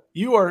actually, no,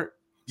 you are.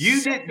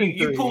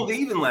 You pulled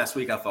even last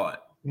week, I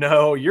thought.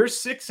 No, you're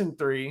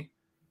 6-3,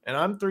 and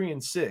I'm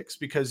 3-6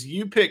 because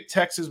you picked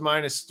Texas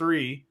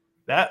 -3.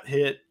 That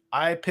hit.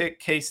 I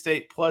picked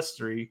K-State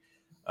 +3.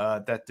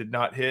 That did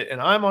not hit,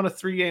 and I'm on a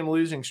 3-game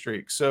losing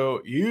streak.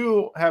 So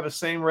you have a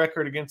same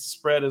record against the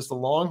spread as the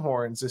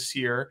Longhorns this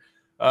year.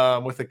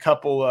 With a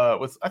couple,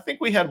 I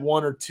think we had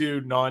 1 or 2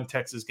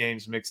 non-Texas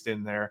games mixed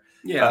in there.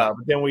 Yeah.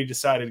 But then we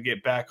decided to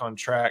get back on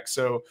track.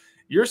 So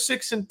you're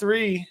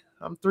 6-3.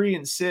 I'm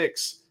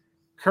 3-6.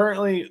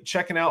 Currently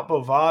checking out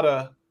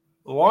Bovada.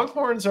 The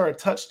Longhorns are a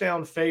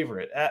touchdown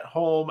favorite at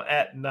home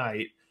at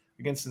night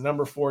against the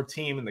number 4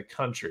 team in the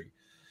country.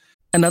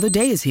 Another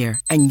day is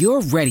here, and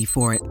you're ready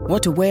for it.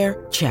 What to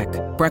wear? Check.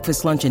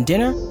 Breakfast, lunch, and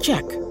dinner?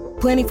 Check.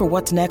 Planning for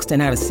what's next and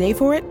how to save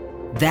for it?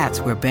 That's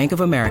where Bank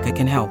of America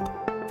can help.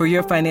 For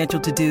your financial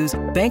to-dos,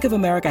 Bank of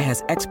America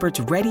has experts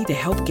ready to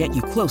help get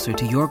you closer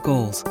to your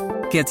goals.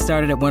 Get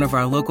started at one of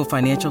our local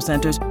financial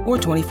centers or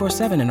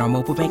 24/7 in our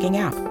mobile banking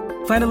app.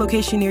 Find a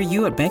location near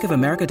you at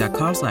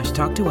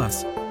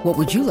bankofamerica.com/talktous. What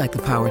would you like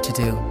the power to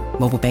do?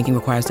 Mobile banking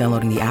requires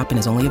downloading the app and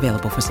is only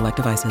available for select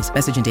devices.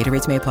 Message and data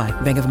rates may apply.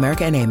 Bank of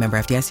America NA, member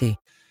FDIC.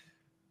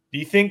 Do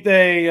you think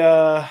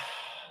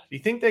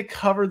they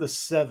cover the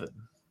 7?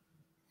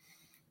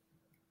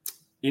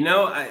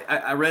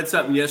 I read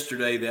something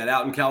yesterday that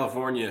out in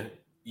California,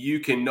 you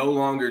can no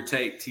longer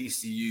take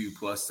TCU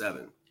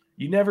 +7.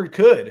 You never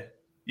could.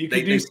 You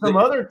could do some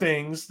other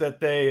things that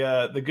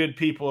the good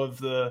people of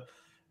the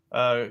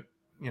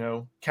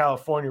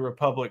California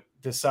Republic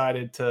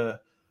decided to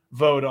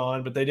vote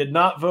on, but they did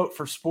not vote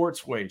for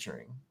sports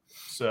wagering.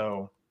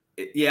 So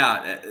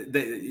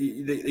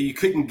you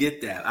couldn't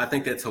get that. I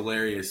think that's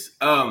hilarious.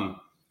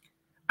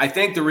 I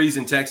think the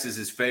reason Texas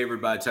is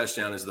favored by a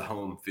touchdown is the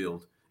home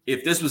field.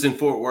 If this was in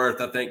Fort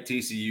Worth, I think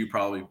TCU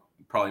probably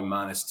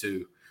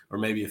 -2 or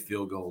maybe a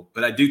field goal.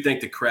 But I do think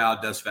the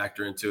crowd does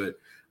factor into it.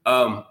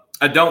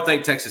 I don't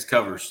think Texas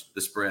covers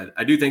the spread.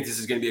 I do think this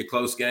is going to be a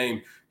close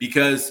game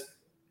because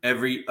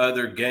every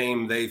other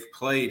game they've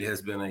played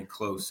has been a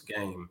close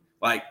game.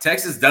 Like,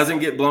 Texas doesn't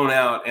get blown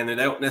out, and they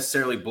don't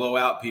necessarily blow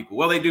out people.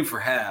 Well, they do for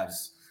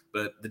halves,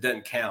 but that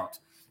doesn't count.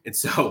 And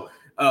so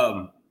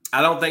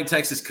I don't think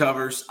Texas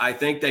covers. I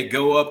think they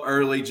go up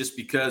early just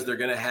because they're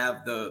going to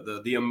have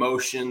the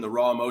emotion, the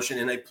raw emotion,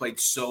 and they played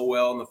so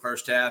well in the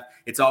first half.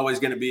 It's always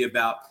going to be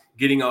about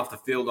getting off the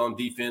field on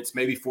defense,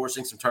 maybe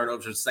forcing some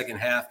turnovers in the second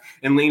half,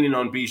 and leaning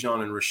on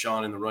Bijan and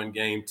Rashawn in the run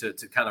game to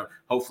kind of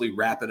hopefully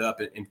wrap it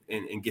up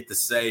and get the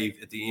save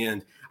at the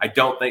end. I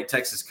don't think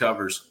Texas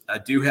covers. I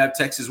do have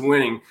Texas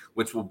winning,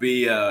 which will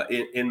be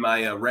in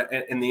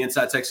the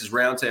Inside Texas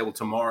Roundtable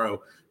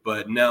tomorrow.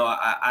 But no,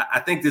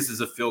 I think this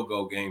is a field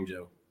goal game,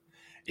 Joe.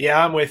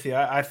 Yeah, I'm with you.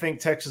 I think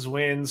Texas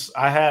wins.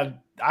 I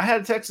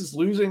had Texas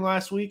losing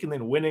last week and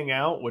then winning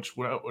out, which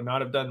would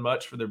not have done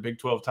much for their Big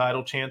 12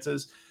 title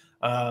chances.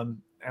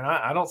 And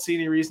I don't see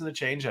any reason to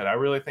change that. I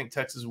really think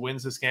Texas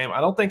wins this game.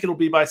 I don't think it'll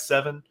be by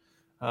 7.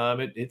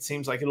 It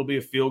seems like it'll be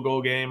a field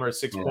goal game or a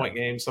 6-point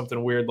game,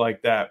 something weird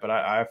like that. But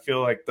I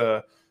feel like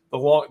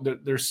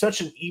there's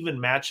such an even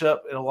matchup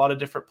in a lot of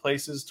different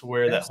places to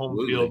where that home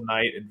field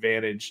night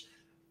advantage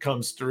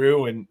comes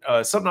through. And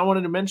something I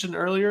wanted to mention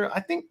earlier, I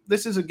think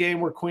this is a game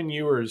where Quinn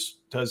Ewers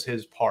does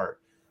his part.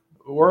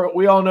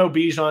 We all know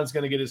Bijan's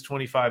going to get his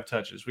 25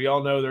 touches. We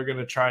all know they're going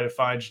to try to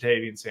find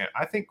Ja'Tavion Sand.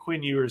 I think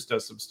Quinn Ewers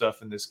does some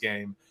stuff in this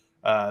game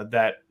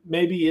that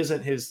maybe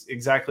isn't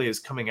exactly his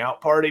coming out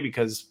party,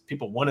 because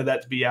people wanted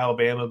that to be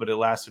Alabama, but it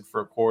lasted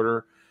for a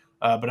quarter.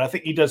 But I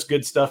think he does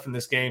good stuff in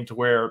this game to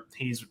where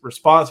he's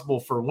responsible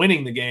for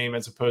winning the game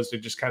as opposed to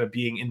just kind of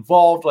being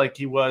involved like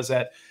he was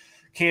at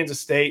Kansas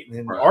State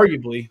and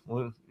arguably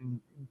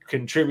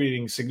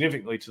contributing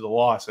significantly to the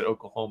loss at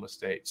Oklahoma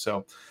State.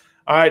 So,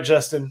 all right,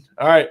 Justin.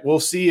 All right,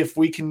 we'll see if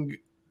we can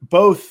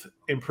both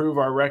improve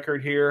our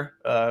record here.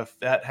 If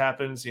that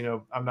happens,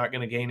 I'm not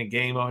going to gain a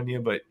game on you,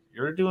 but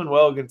you're doing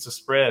well against the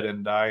spread,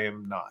 and I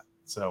am not.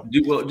 So,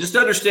 well, just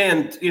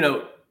understand,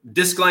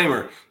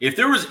 disclaimer: if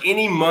there was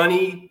any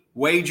money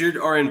wagered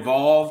or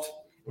involved,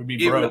 it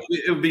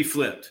would be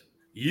flipped.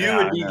 You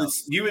would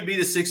be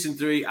the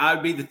 6-3. I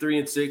would be the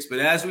 3-6. But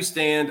as we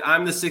stand,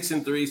 I'm the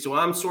 6-3. So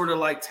I'm sort of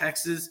like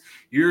Texas.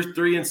 You're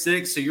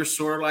 3-6. So you're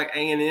sort of like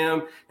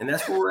A&M, and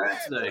that's where we're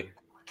at today.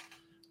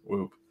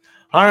 Whoop.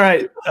 All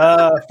right.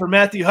 For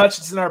Matthew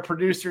Hutchinson, our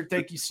producer,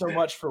 thank you so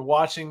much for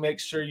watching. Make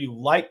sure you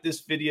like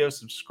this video,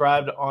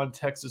 subscribe to On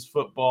Texas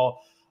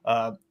Football.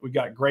 We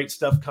got great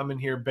stuff coming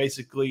here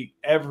basically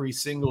every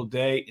single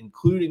day,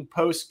 including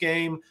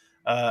post-game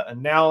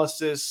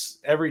analysis,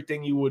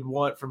 everything you would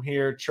want from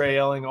here. Trey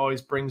Elling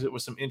always brings it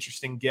with some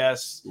interesting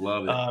guests.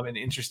 Love it. An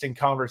interesting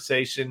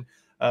conversation.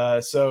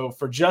 So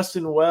for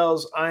Justin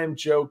Wells, I'm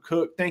Joe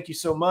Cook. Thank you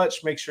so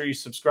much. Make sure you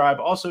subscribe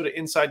also to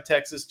Inside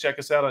Texas. Check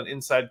us out on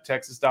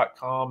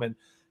InsideTexas.com. And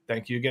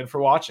thank you again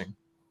for watching.